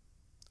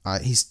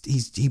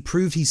 He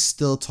proved he's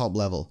still top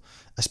level,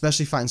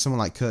 especially fighting someone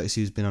like Curtis,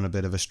 who's been on a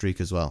bit of a streak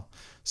as well.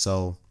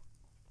 So,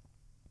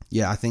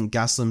 yeah, I think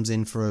Gastelum's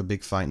in for a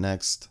big fight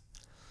next.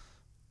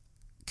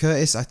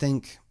 Curtis, I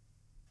think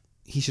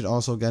he should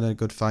also get a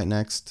good fight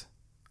next.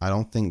 I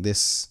don't think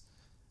this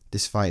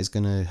fight is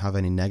going to have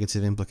any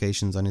negative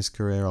implications on his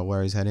career or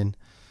where he's heading.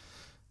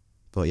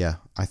 But yeah,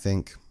 I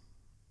think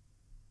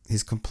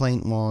his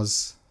complaint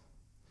was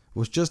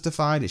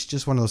justified. It's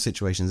just one of those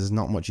situations. There's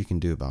not much you can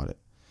do about it.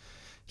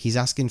 He's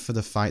asking for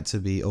the fight to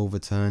be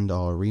overturned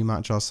or a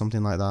rematch or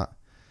something like that.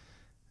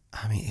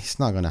 I mean, it's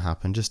not going to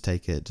happen. Just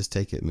take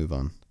it, move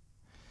on.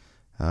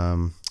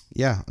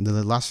 Yeah, the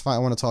last fight I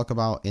want to talk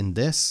about in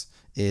this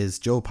is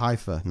Joe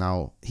Pyfer.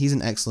 Now, he's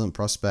an excellent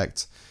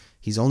prospect.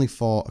 He's only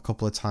fought a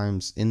couple of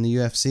times in the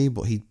UFC,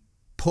 but he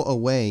put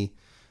away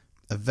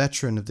a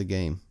veteran of the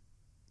game.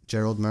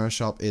 Gerald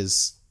Meerschaert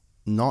is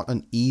not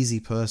an easy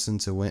person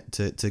to win,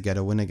 to get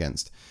a win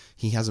against.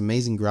 He has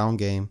amazing ground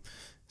game,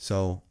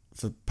 so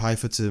for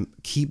Pyfer to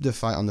keep the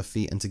fight on the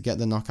feet and to get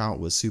the knockout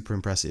was super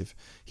impressive.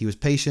 He was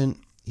patient,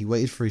 he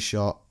waited for his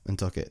shot and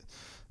took it.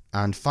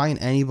 And fighting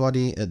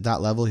anybody at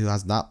that level who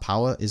has that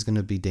power is going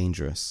to be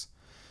dangerous.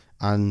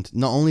 And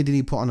not only did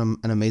he put on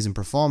an amazing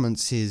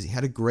performance, he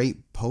had a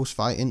great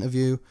post-fight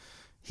interview.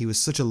 He was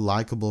such a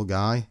likable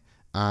guy,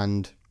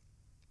 and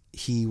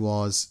he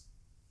was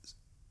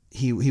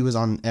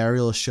on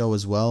Ariel's show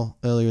as well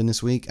earlier in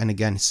this week, and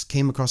again,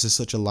 came across as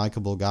such a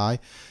likable guy.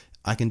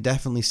 I can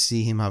definitely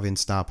see him having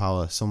star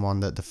power, someone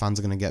that the fans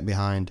are going to get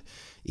behind.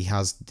 He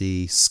has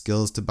the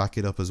skills to back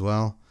it up as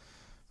well.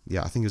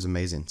 Yeah, I think it was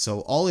amazing. So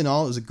all in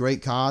all, it was a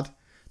great card.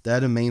 They're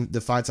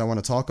the fights I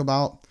want to talk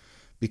about.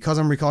 Because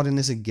I'm recording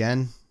this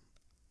again,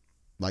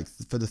 like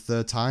for the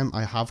third time,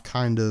 I have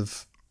kind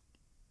of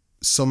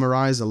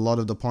summarized a lot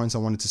of the points I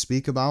wanted to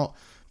speak about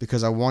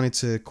because I wanted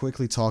to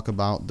quickly talk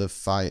about the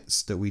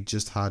fights that we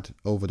just had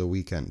over the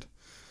weekend.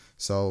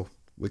 So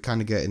we're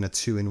kind of getting a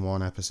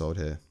 2-in-1 episode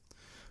here.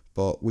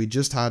 But we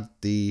just had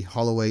the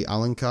Holloway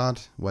Allen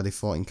card where they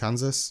fought in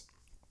Kansas.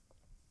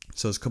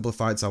 So there's a couple of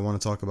fights I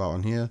want to talk about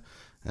on here,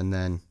 and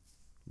then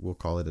we'll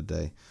call it a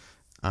day.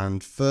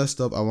 And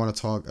first up, I want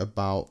to talk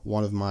about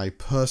one of my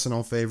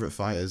personal favorite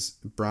fighters,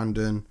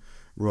 Brandon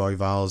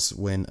Royval's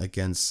win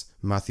against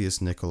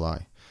Matheus Nicolai.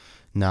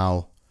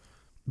 Now,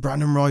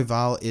 Brandon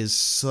Royval is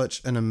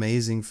such an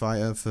amazing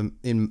fighter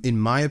in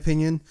my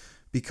opinion,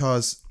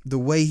 because the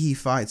way he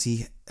fights,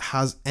 he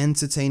has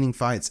entertaining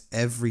fights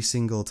every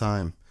single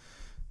time.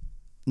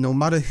 No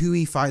matter who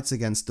he fights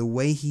against, the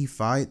way he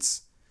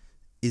fights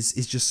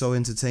is just so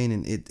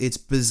entertaining. It's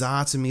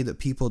bizarre to me that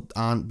people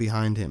aren't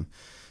behind him.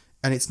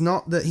 And it's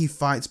not that he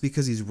fights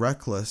because he's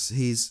reckless.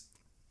 His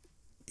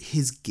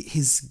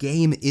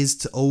game is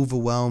to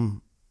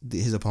overwhelm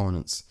his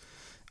opponents.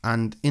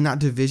 And in that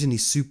division,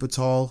 he's super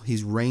tall.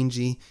 He's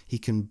rangy. He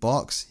can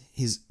box.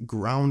 His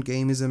ground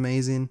game is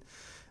amazing.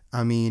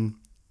 I mean,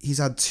 he's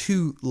had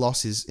 2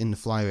 losses in the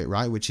flyweight,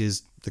 right? Which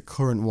is the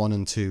current 1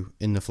 and 2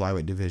 in the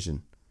flyweight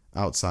division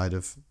outside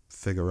of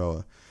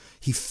Figueroa.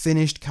 He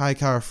finished Kai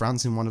Kara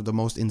France in one of the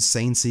most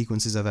insane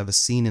sequences I've ever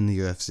seen in the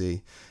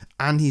UFC.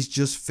 And he's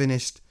just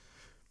finished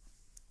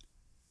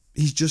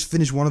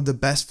one of the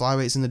best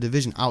flyweights in the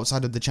division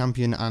outside of the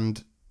champion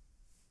and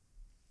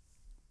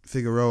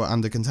Figueroa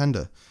and the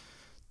contender.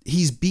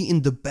 He's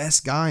beaten the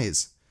best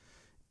guys.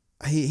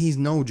 He's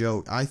no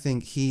joke. I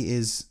think he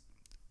is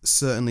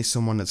certainly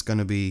someone that's going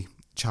to be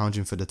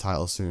challenging for the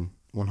title soon,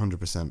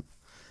 100%.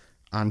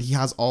 And he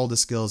has all the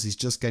skills. He's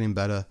just getting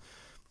better.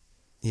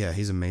 Yeah,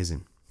 he's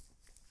amazing.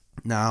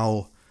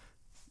 Now,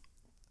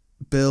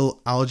 Bill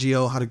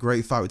Algeo had a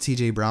great fight with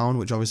TJ Brown,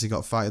 which obviously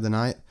got fight of the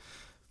night.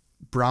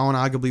 Brown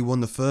arguably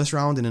won the first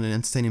round in an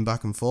entertaining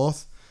back and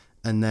forth,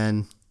 and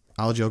then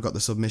Algeo got the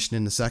submission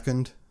in the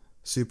second.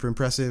 Super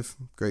impressive,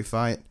 great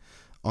fight.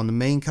 On the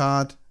main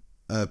card,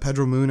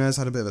 Pedro Munez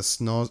had a bit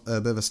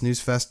of a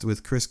snooze fest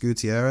with Chris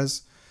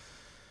Gutierrez.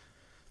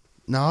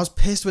 Now I was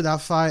pissed with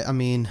that fight. I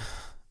mean,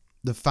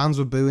 the fans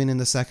were booing in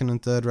the second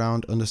and third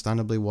round.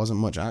 Understandably, wasn't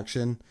much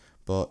action,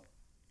 but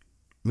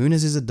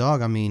Munez is a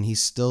dog. I mean,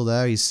 he's still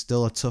there. He's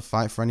still a tough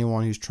fight for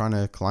anyone who's trying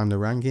to climb the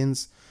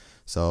rankings.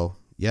 So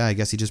yeah, I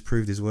guess he just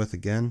proved his worth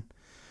again.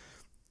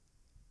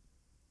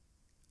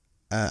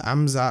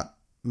 Amzat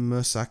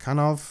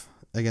Murzakanov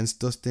against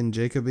Dustin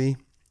Jacoby.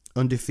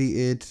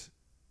 Undefeated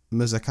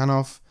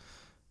Murzakanov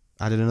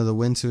added another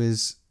win to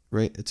his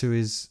I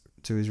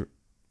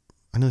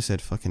know I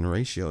said fucking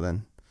ratio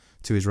then,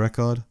 to his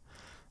record.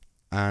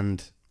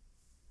 And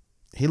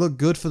he looked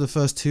good for the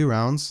first 2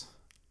 rounds.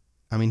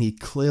 I mean, he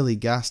clearly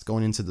gassed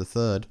going into the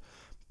third,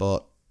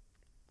 but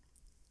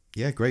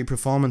yeah, great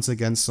performance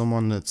against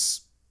someone that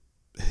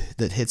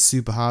hits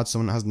super hard,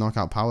 someone that has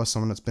knockout power,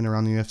 someone that's been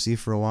around the UFC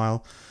for a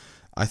while.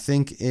 I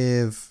think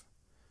if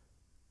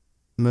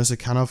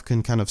Murzakanov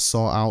can kind of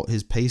sort out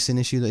his pacing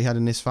issue that he had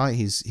in this fight,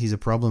 he's a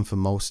problem for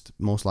most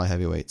light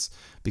heavyweights,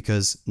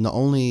 because not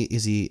only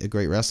is he a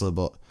great wrestler,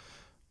 but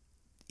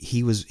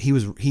he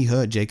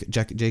hurt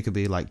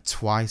Jacoby like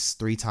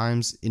 3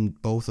 times in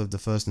both of the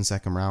first and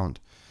second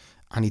round,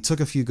 and he took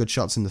a few good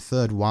shots in the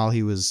third while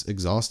he was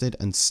exhausted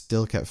and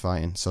still kept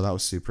fighting. So that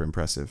was super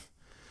impressive.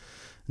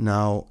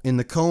 Now, in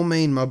the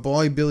co-main, my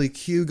boy Billy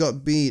Q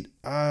got beat.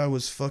 I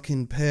was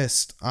fucking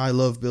pissed. I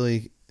love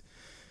Billy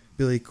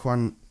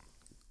Quarantillo,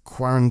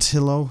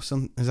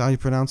 is how you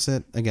pronounce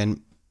it.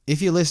 Again,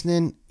 if you're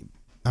listening,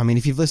 I mean,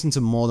 if you've listened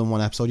to more than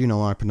one episode, you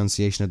know our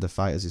pronunciation of the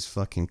fighters is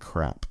fucking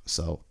crap.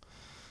 So,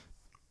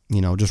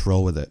 just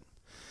roll with it.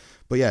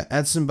 But yeah,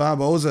 Edson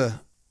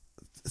Barboza,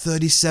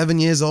 37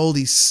 years old,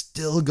 he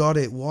still got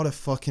it. What a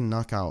fucking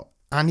knockout.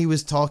 And he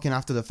was talking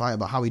after the fight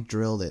about how he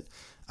drilled it.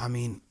 I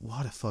mean,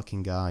 what a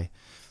fucking guy.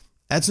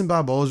 Edson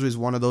Barboza is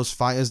one of those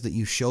fighters that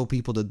you show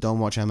people that don't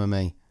watch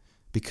MMA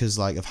because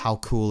of how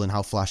cool and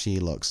how flashy he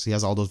looks. He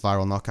has all those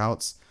viral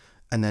knockouts,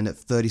 and then at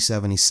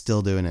 37 he's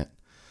still doing it.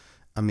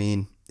 I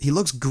mean, he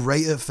looks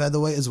great at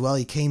featherweight as well.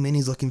 He came in,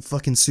 he's looking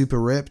fucking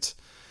super ripped.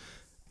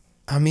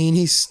 I mean,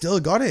 he's still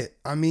got it.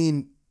 I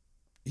mean,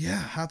 yeah,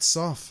 hats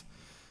off.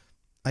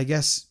 I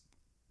guess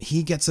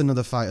he gets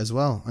another fight as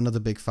well, another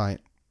big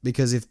fight,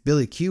 because if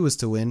Billy Q was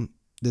to win,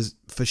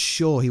 for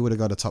sure he would have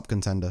got a top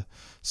contender.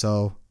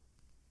 So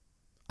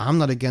I'm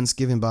not against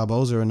giving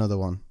Barboza another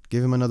one.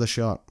 Give him another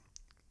shot.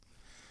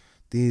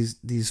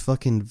 These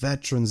fucking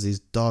veterans,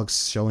 these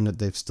dogs, showing that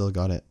they've still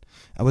got it.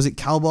 And was it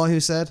Cowboy who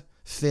said,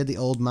 "Fear the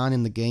old man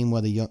in the game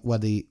where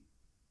the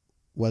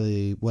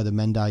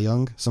men die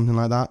young," something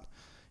like that?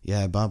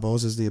 Yeah,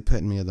 Barboza's the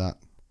epitome of that.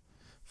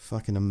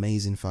 Fucking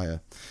amazing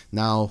fighter.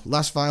 Now,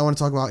 last fight I want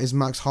to talk about is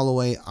Max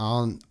Holloway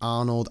on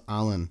Arnold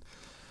Allen.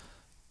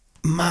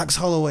 Max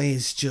Holloway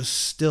is just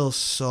still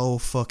so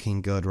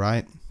fucking good,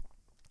 right?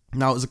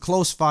 Now, it was a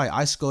close fight.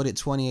 I scored it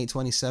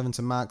 28-27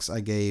 to Max.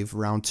 I gave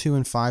round 2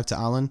 and 5 to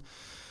Allen.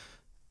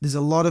 There's a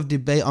lot of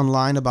debate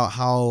online about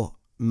how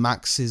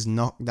Max's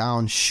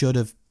knockdown should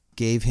have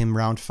gave him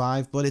round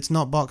 5, but it's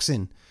not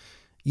boxing.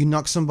 You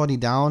knock somebody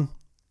down,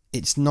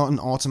 it's not an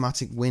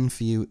automatic win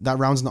for you. That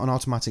round's not an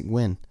automatic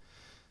win.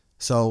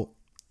 So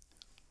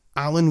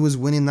Allen was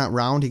winning that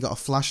round. He got a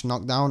flash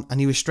knockdown and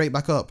he was straight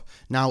back up.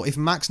 Now, if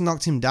Max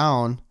knocked him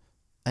down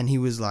and he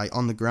was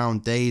on the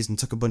ground dazed and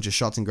took a bunch of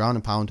shots in ground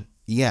and pound,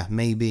 yeah,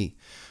 maybe.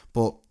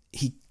 But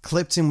he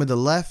clipped him with the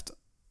left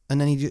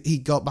and then he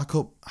got back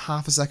up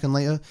half a second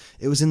later.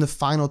 It was in the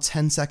final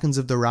 10 seconds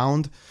of the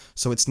round,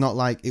 so it's not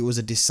like it was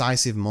a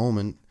decisive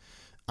moment.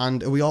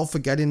 And are we all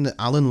forgetting that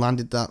Allen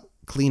landed that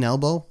clean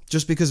elbow?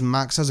 Just because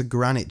Max has a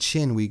granite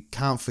chin, we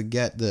can't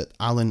forget that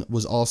Allen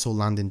was also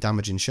landing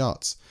damaging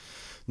shots.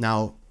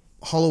 Now,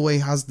 Holloway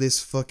has this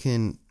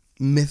fucking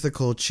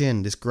mythical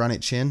chin, this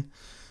granite chin,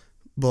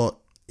 but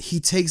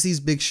he takes these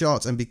big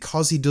shots, and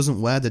because he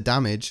doesn't wear the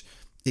damage,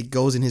 it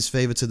goes in his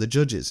favor to the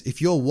judges. If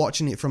you're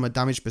watching it from a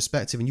damaged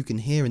perspective and you can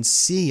hear and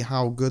see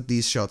how good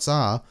these shots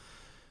are,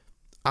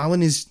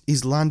 Allen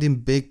is landing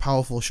big,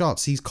 powerful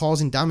shots. He's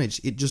causing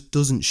damage. It just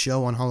doesn't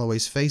show on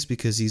Holloway's face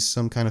because he's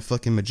some kind of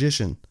fucking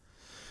magician.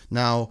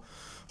 Now,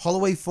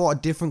 Holloway fought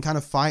a different kind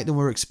of fight than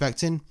we were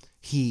expecting.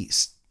 He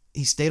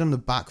stayed on the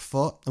back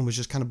foot and was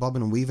just kind of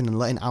bobbing and weaving and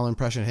letting Allen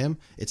pressure him.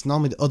 It's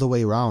normally the other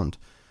way around.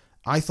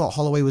 I thought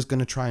Holloway was going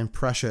to try and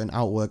pressure and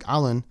outwork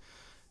Allen,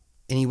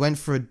 and he went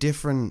for a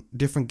different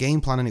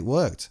game plan and it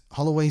worked.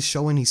 Holloway's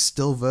showing he's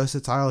still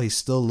versatile. He's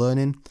still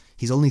learning.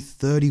 He's only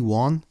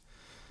 31.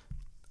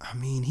 I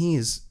mean,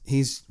 he's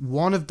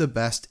one of the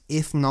best,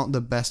 if not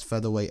the best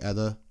featherweight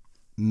ever,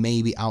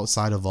 maybe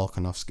outside of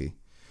Volkanovski.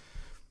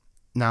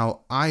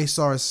 Now, I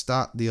saw a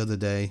stat the other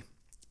day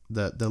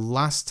that the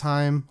last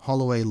time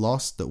Holloway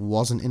lost that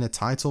wasn't in a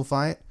title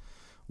fight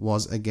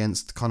was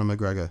against Conor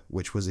McGregor,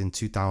 which was in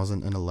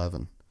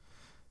 2013.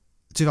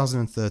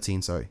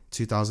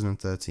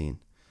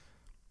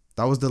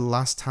 That was the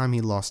last time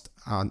he lost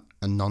a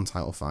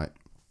non-title fight.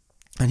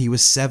 And he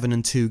was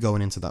 7-2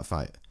 going into that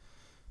fight.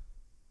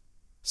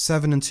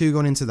 7-2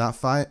 going into that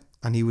fight,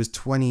 and he was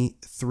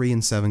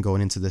 23-7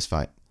 going into this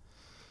fight.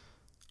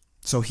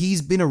 So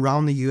he's been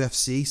around the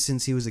UFC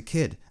since he was a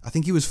kid. I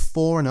think he was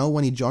 4-0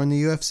 when he joined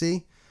the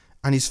UFC,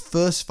 and his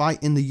first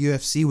fight in the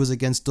UFC was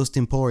against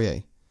Dustin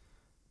Poirier.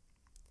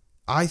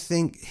 I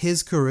think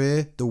his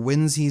career, the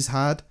wins he's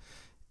had,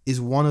 is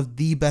one of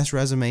the best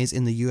resumes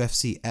in the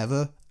UFC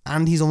ever,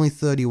 And he's only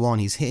 31.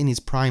 He's hitting his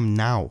prime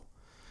now.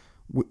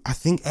 I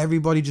think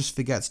everybody just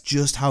forgets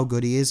just how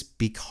good he is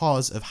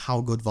because of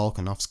how good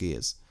Volkanovski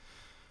is.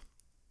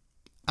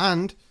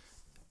 And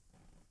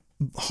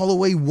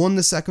Holloway won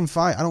the second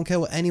fight. I don't care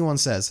what anyone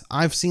says.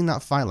 I've seen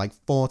that fight like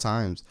 4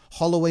 times.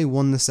 Holloway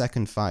won the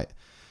second fight.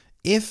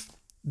 If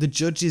the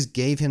judges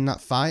gave him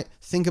that fight,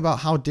 think about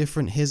how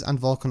different his and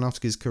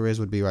Volkanovski's careers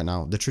would be right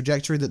now. The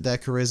trajectory that their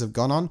careers have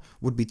gone on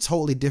would be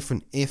totally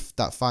different if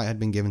that fight had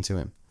been given to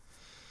him.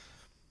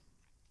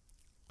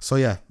 So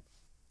yeah,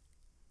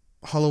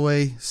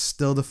 Holloway,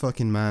 still the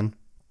fucking man.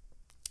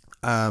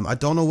 I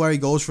don't know where he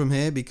goes from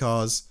here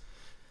because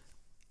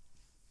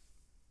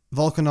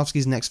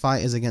Volkanovski's next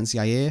fight is against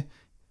Yair.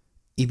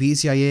 He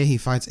beats Yair, he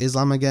fights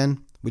Islam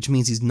again, which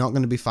means he's not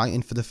going to be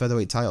fighting for the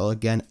featherweight title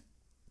again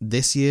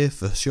this year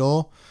for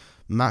sure.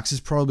 Max has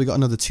probably got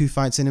another 2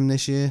 fights in him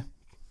this year.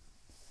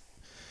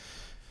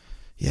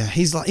 Yeah,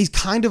 he's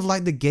kind of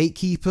like the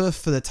gatekeeper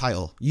for the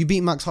title. You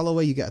beat Max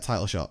Holloway, you get a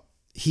title shot.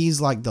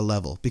 He's like the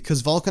level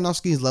because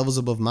Volkanovski is levels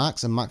above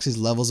Max and Max is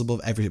levels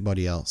above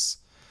everybody else.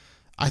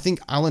 I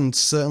think Allen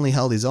certainly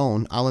held his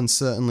own. Allen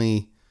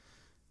certainly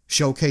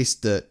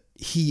showcased that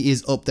he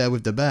is up there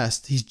with the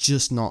best. He's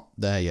just not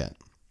there yet.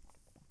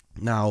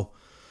 Now,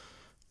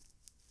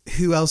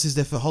 who else is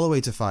there for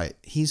Holloway to fight?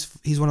 He's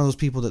one of those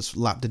people that's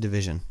lapped the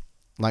division,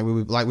 like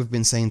we've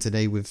been saying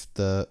today with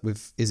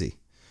Izzy.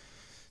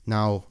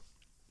 Now,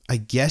 I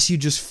guess you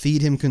just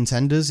feed him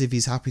contenders if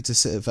he's happy to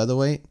sit at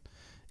featherweight.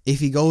 If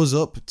he goes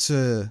up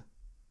to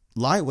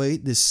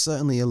lightweight, there's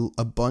certainly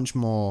a bunch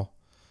more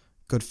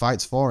good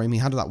fights for him. He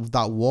had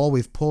that war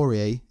with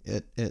Poirier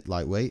at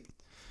lightweight.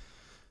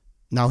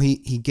 Now, he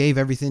gave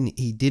everything.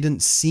 He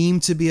didn't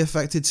seem to be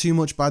affected too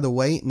much by the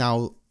weight.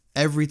 Now,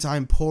 every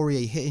time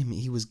Poirier hit him,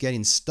 he was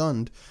getting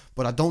stunned.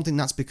 But I don't think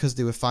that's because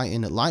they were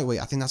fighting at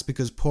lightweight. I think that's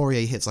because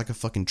Poirier hits like a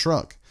fucking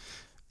truck.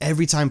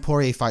 Every time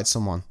Poirier fights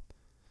someone.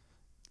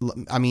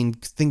 I mean,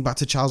 think back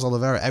to Charles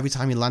Oliveira. Every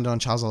time he landed on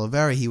Charles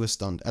Oliveira, he was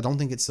stunned. I don't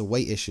think it's the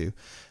weight issue.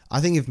 I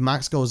think if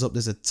Max goes up,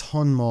 there's a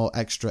ton more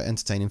extra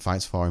entertaining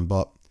fights for him.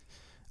 But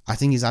I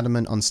think he's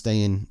adamant on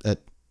staying at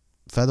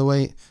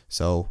featherweight.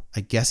 So I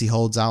guess he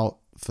holds out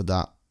for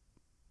that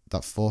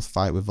 4th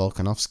fight with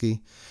Volkanovski.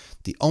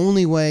 The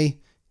only way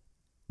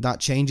that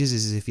changes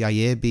is if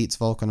Yair beats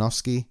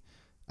Volkanovski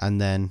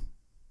and then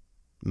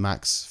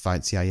Max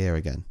fights Yair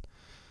again.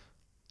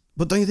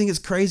 But don't you think it's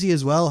crazy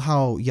as well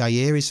how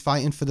Yair is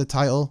fighting for the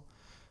title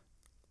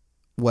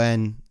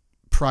when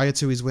prior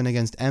to his win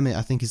against Emmett,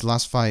 I think his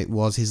last fight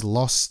was his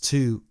loss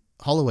to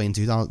Holloway in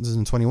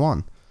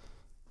 2021.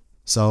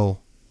 So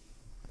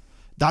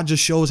that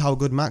just shows how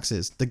good Max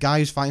is. The guy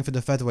who's fighting for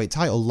the featherweight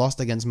title lost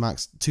against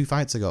Max 2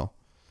 fights ago.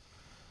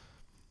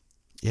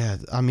 Yeah,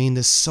 I mean,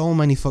 there's so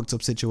many fucked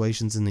up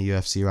situations in the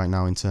UFC right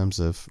now in terms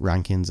of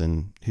rankings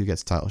and who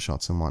gets title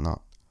shots and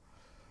whatnot.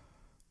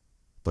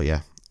 But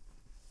yeah,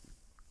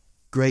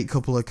 great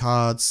couple of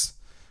cards,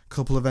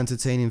 couple of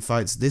entertaining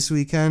fights this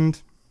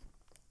weekend.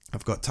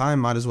 I've got time,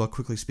 might as well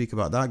quickly speak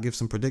about that, give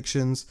some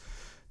predictions.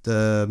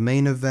 The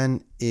main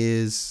event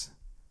is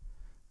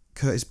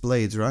Curtis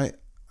Blades, right?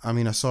 I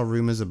mean, I saw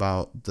rumors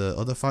about the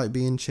other fight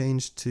being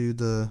changed to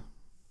the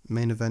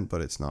main event,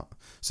 but it's not.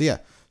 So yeah,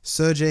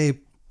 Sergey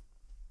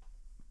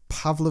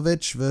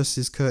Pavlovich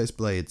versus Curtis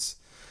Blades.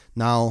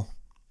 Now,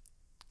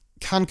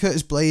 can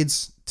Curtis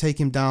Blades take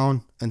him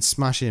down and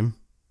smash him?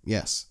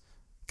 Yes.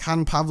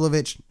 Can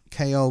Pavlovich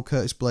KO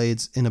Curtis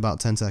Blades in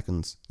about 10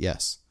 seconds?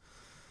 Yes.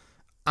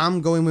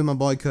 I'm going with my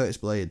boy Curtis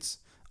Blades.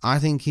 I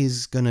think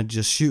he's going to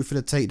just shoot for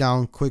the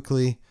takedown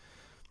quickly.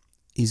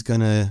 He's going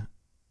to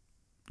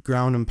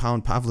ground and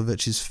pound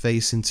Pavlovich's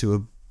face into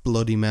a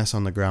bloody mess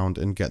on the ground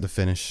and get the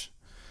finish.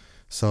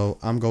 So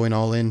I'm going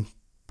all in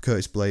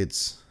Curtis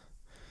Blades.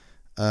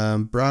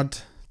 Brad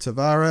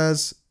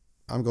Tavares,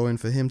 I'm going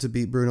for him to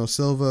beat Bruno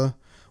Silva.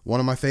 One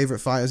of my favorite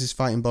fighters is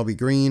fighting Bobby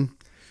Green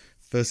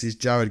versus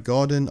Jared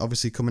Gordon,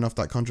 obviously coming off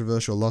that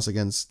controversial loss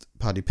against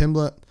Paddy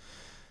Pimblett.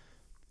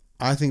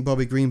 I think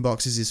Bobby Green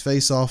boxes his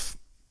face off.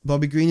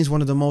 Bobby Green is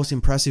one of the most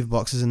impressive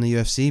boxers in the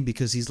UFC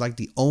because he's like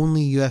the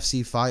only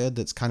UFC fighter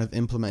that's kind of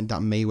implemented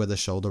that Mayweather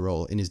shoulder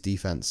roll in his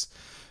defense.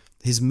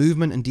 His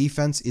movement and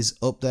defense is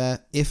up there,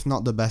 if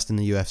not the best in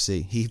the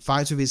UFC. He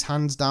fights with his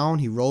hands down,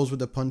 he rolls with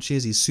the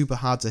punches, he's super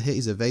hard to hit,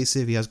 he's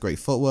evasive, he has great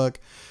footwork.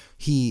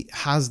 He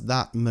has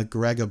that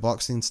McGregor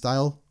boxing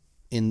style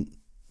in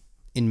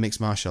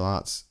mixed martial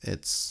arts.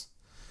 It's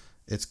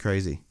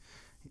crazy.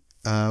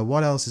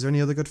 What else? Is there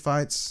any other good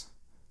fights?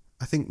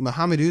 I think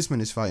Muhammad Usman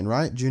is fighting,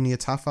 right? Junior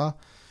Tafa.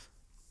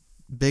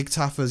 Big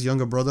Tafa's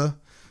younger brother.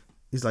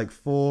 He's like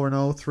 4-0,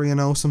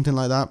 3-0, something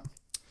like that.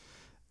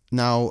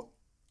 Now,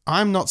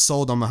 I'm not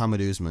sold on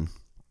Muhammad Usman.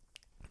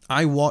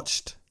 I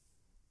watched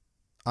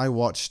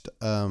Ultimate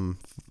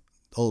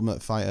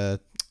Fighter.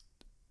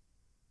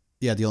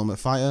 Yeah, the Ultimate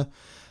Fighter.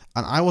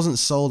 And I wasn't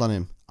sold on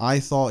him.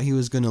 I thought he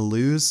was going to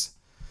lose,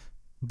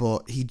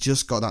 but he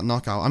just got that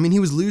knockout. I mean, he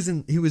was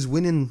losing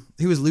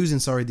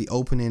the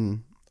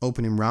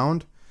opening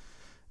round.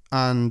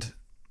 And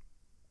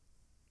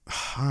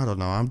I don't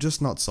know, I'm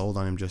just not sold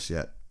on him just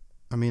yet.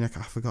 I mean, I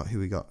forgot who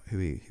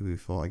he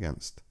fought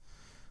against.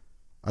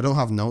 I don't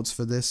have notes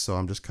for this, so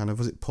I'm just kind of,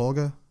 was it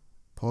Porga?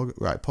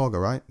 Porga,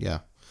 right? Yeah.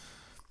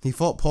 He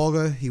fought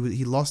Porga.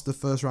 He lost the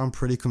first round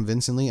pretty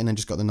convincingly, and then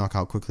just got the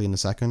knockout quickly in the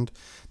second.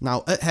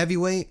 Now at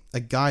heavyweight, a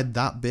guy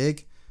that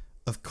big,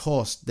 of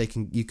course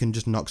you can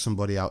just knock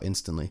somebody out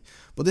instantly.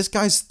 But this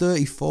guy's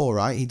 34,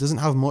 right? He doesn't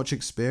have much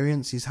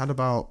experience. He's had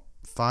about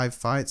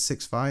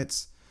 6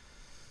 fights.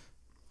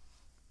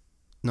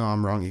 No,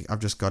 I'm wrong. I've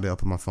just got it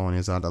up on my phone.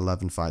 He's had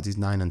 11 fights. He's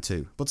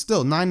 9-2. But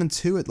still,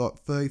 9-2 at like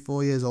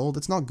 34 years old.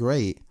 It's not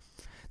great.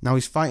 Now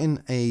he's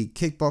fighting a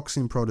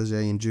kickboxing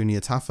protege in Junior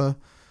Tafa.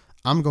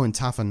 I'm going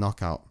Tafa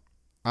knockout.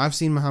 I've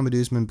seen Muhammad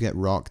Usman get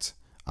rocked.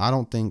 I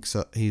don't think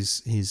so.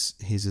 He's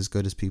as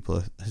good as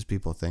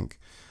people think.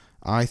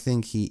 I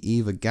think he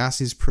either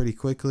gasses pretty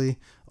quickly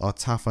or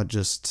Tafa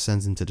just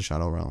sends him to the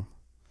shadow realm.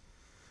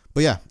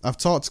 But yeah, I've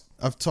talked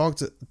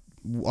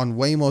on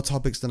way more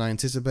topics than I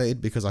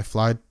anticipated because I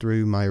flied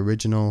through my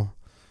original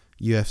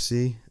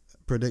UFC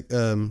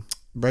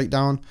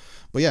breakdown.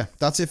 But yeah,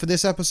 that's it for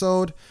this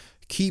episode.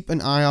 Keep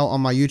an eye out on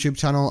my YouTube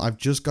channel. I've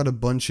just got a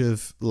bunch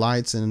of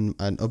lights and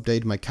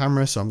updated my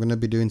camera, so I'm going to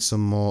be doing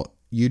some more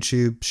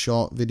YouTube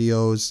short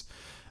videos.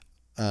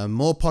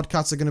 More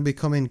podcasts are going to be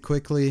coming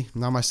quickly.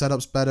 Now my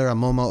setup's better. I'm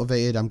more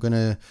motivated. I'm going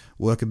to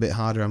work a bit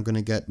harder. I'm going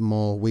to get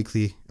more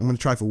weekly. I'm going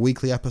to try for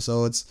weekly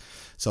episodes.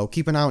 So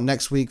keep an eye out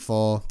next week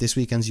for this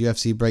weekend's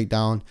UFC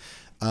breakdown.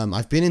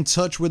 I've been in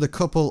touch with a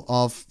couple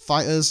of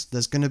fighters.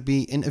 There's going to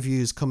be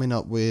interviews coming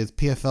up with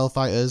PFL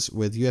fighters,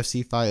 with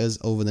UFC fighters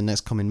over the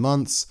next coming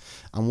months.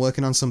 I'm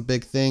working on some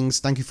big things.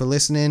 Thank you for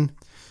listening.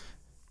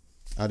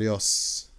 Adios.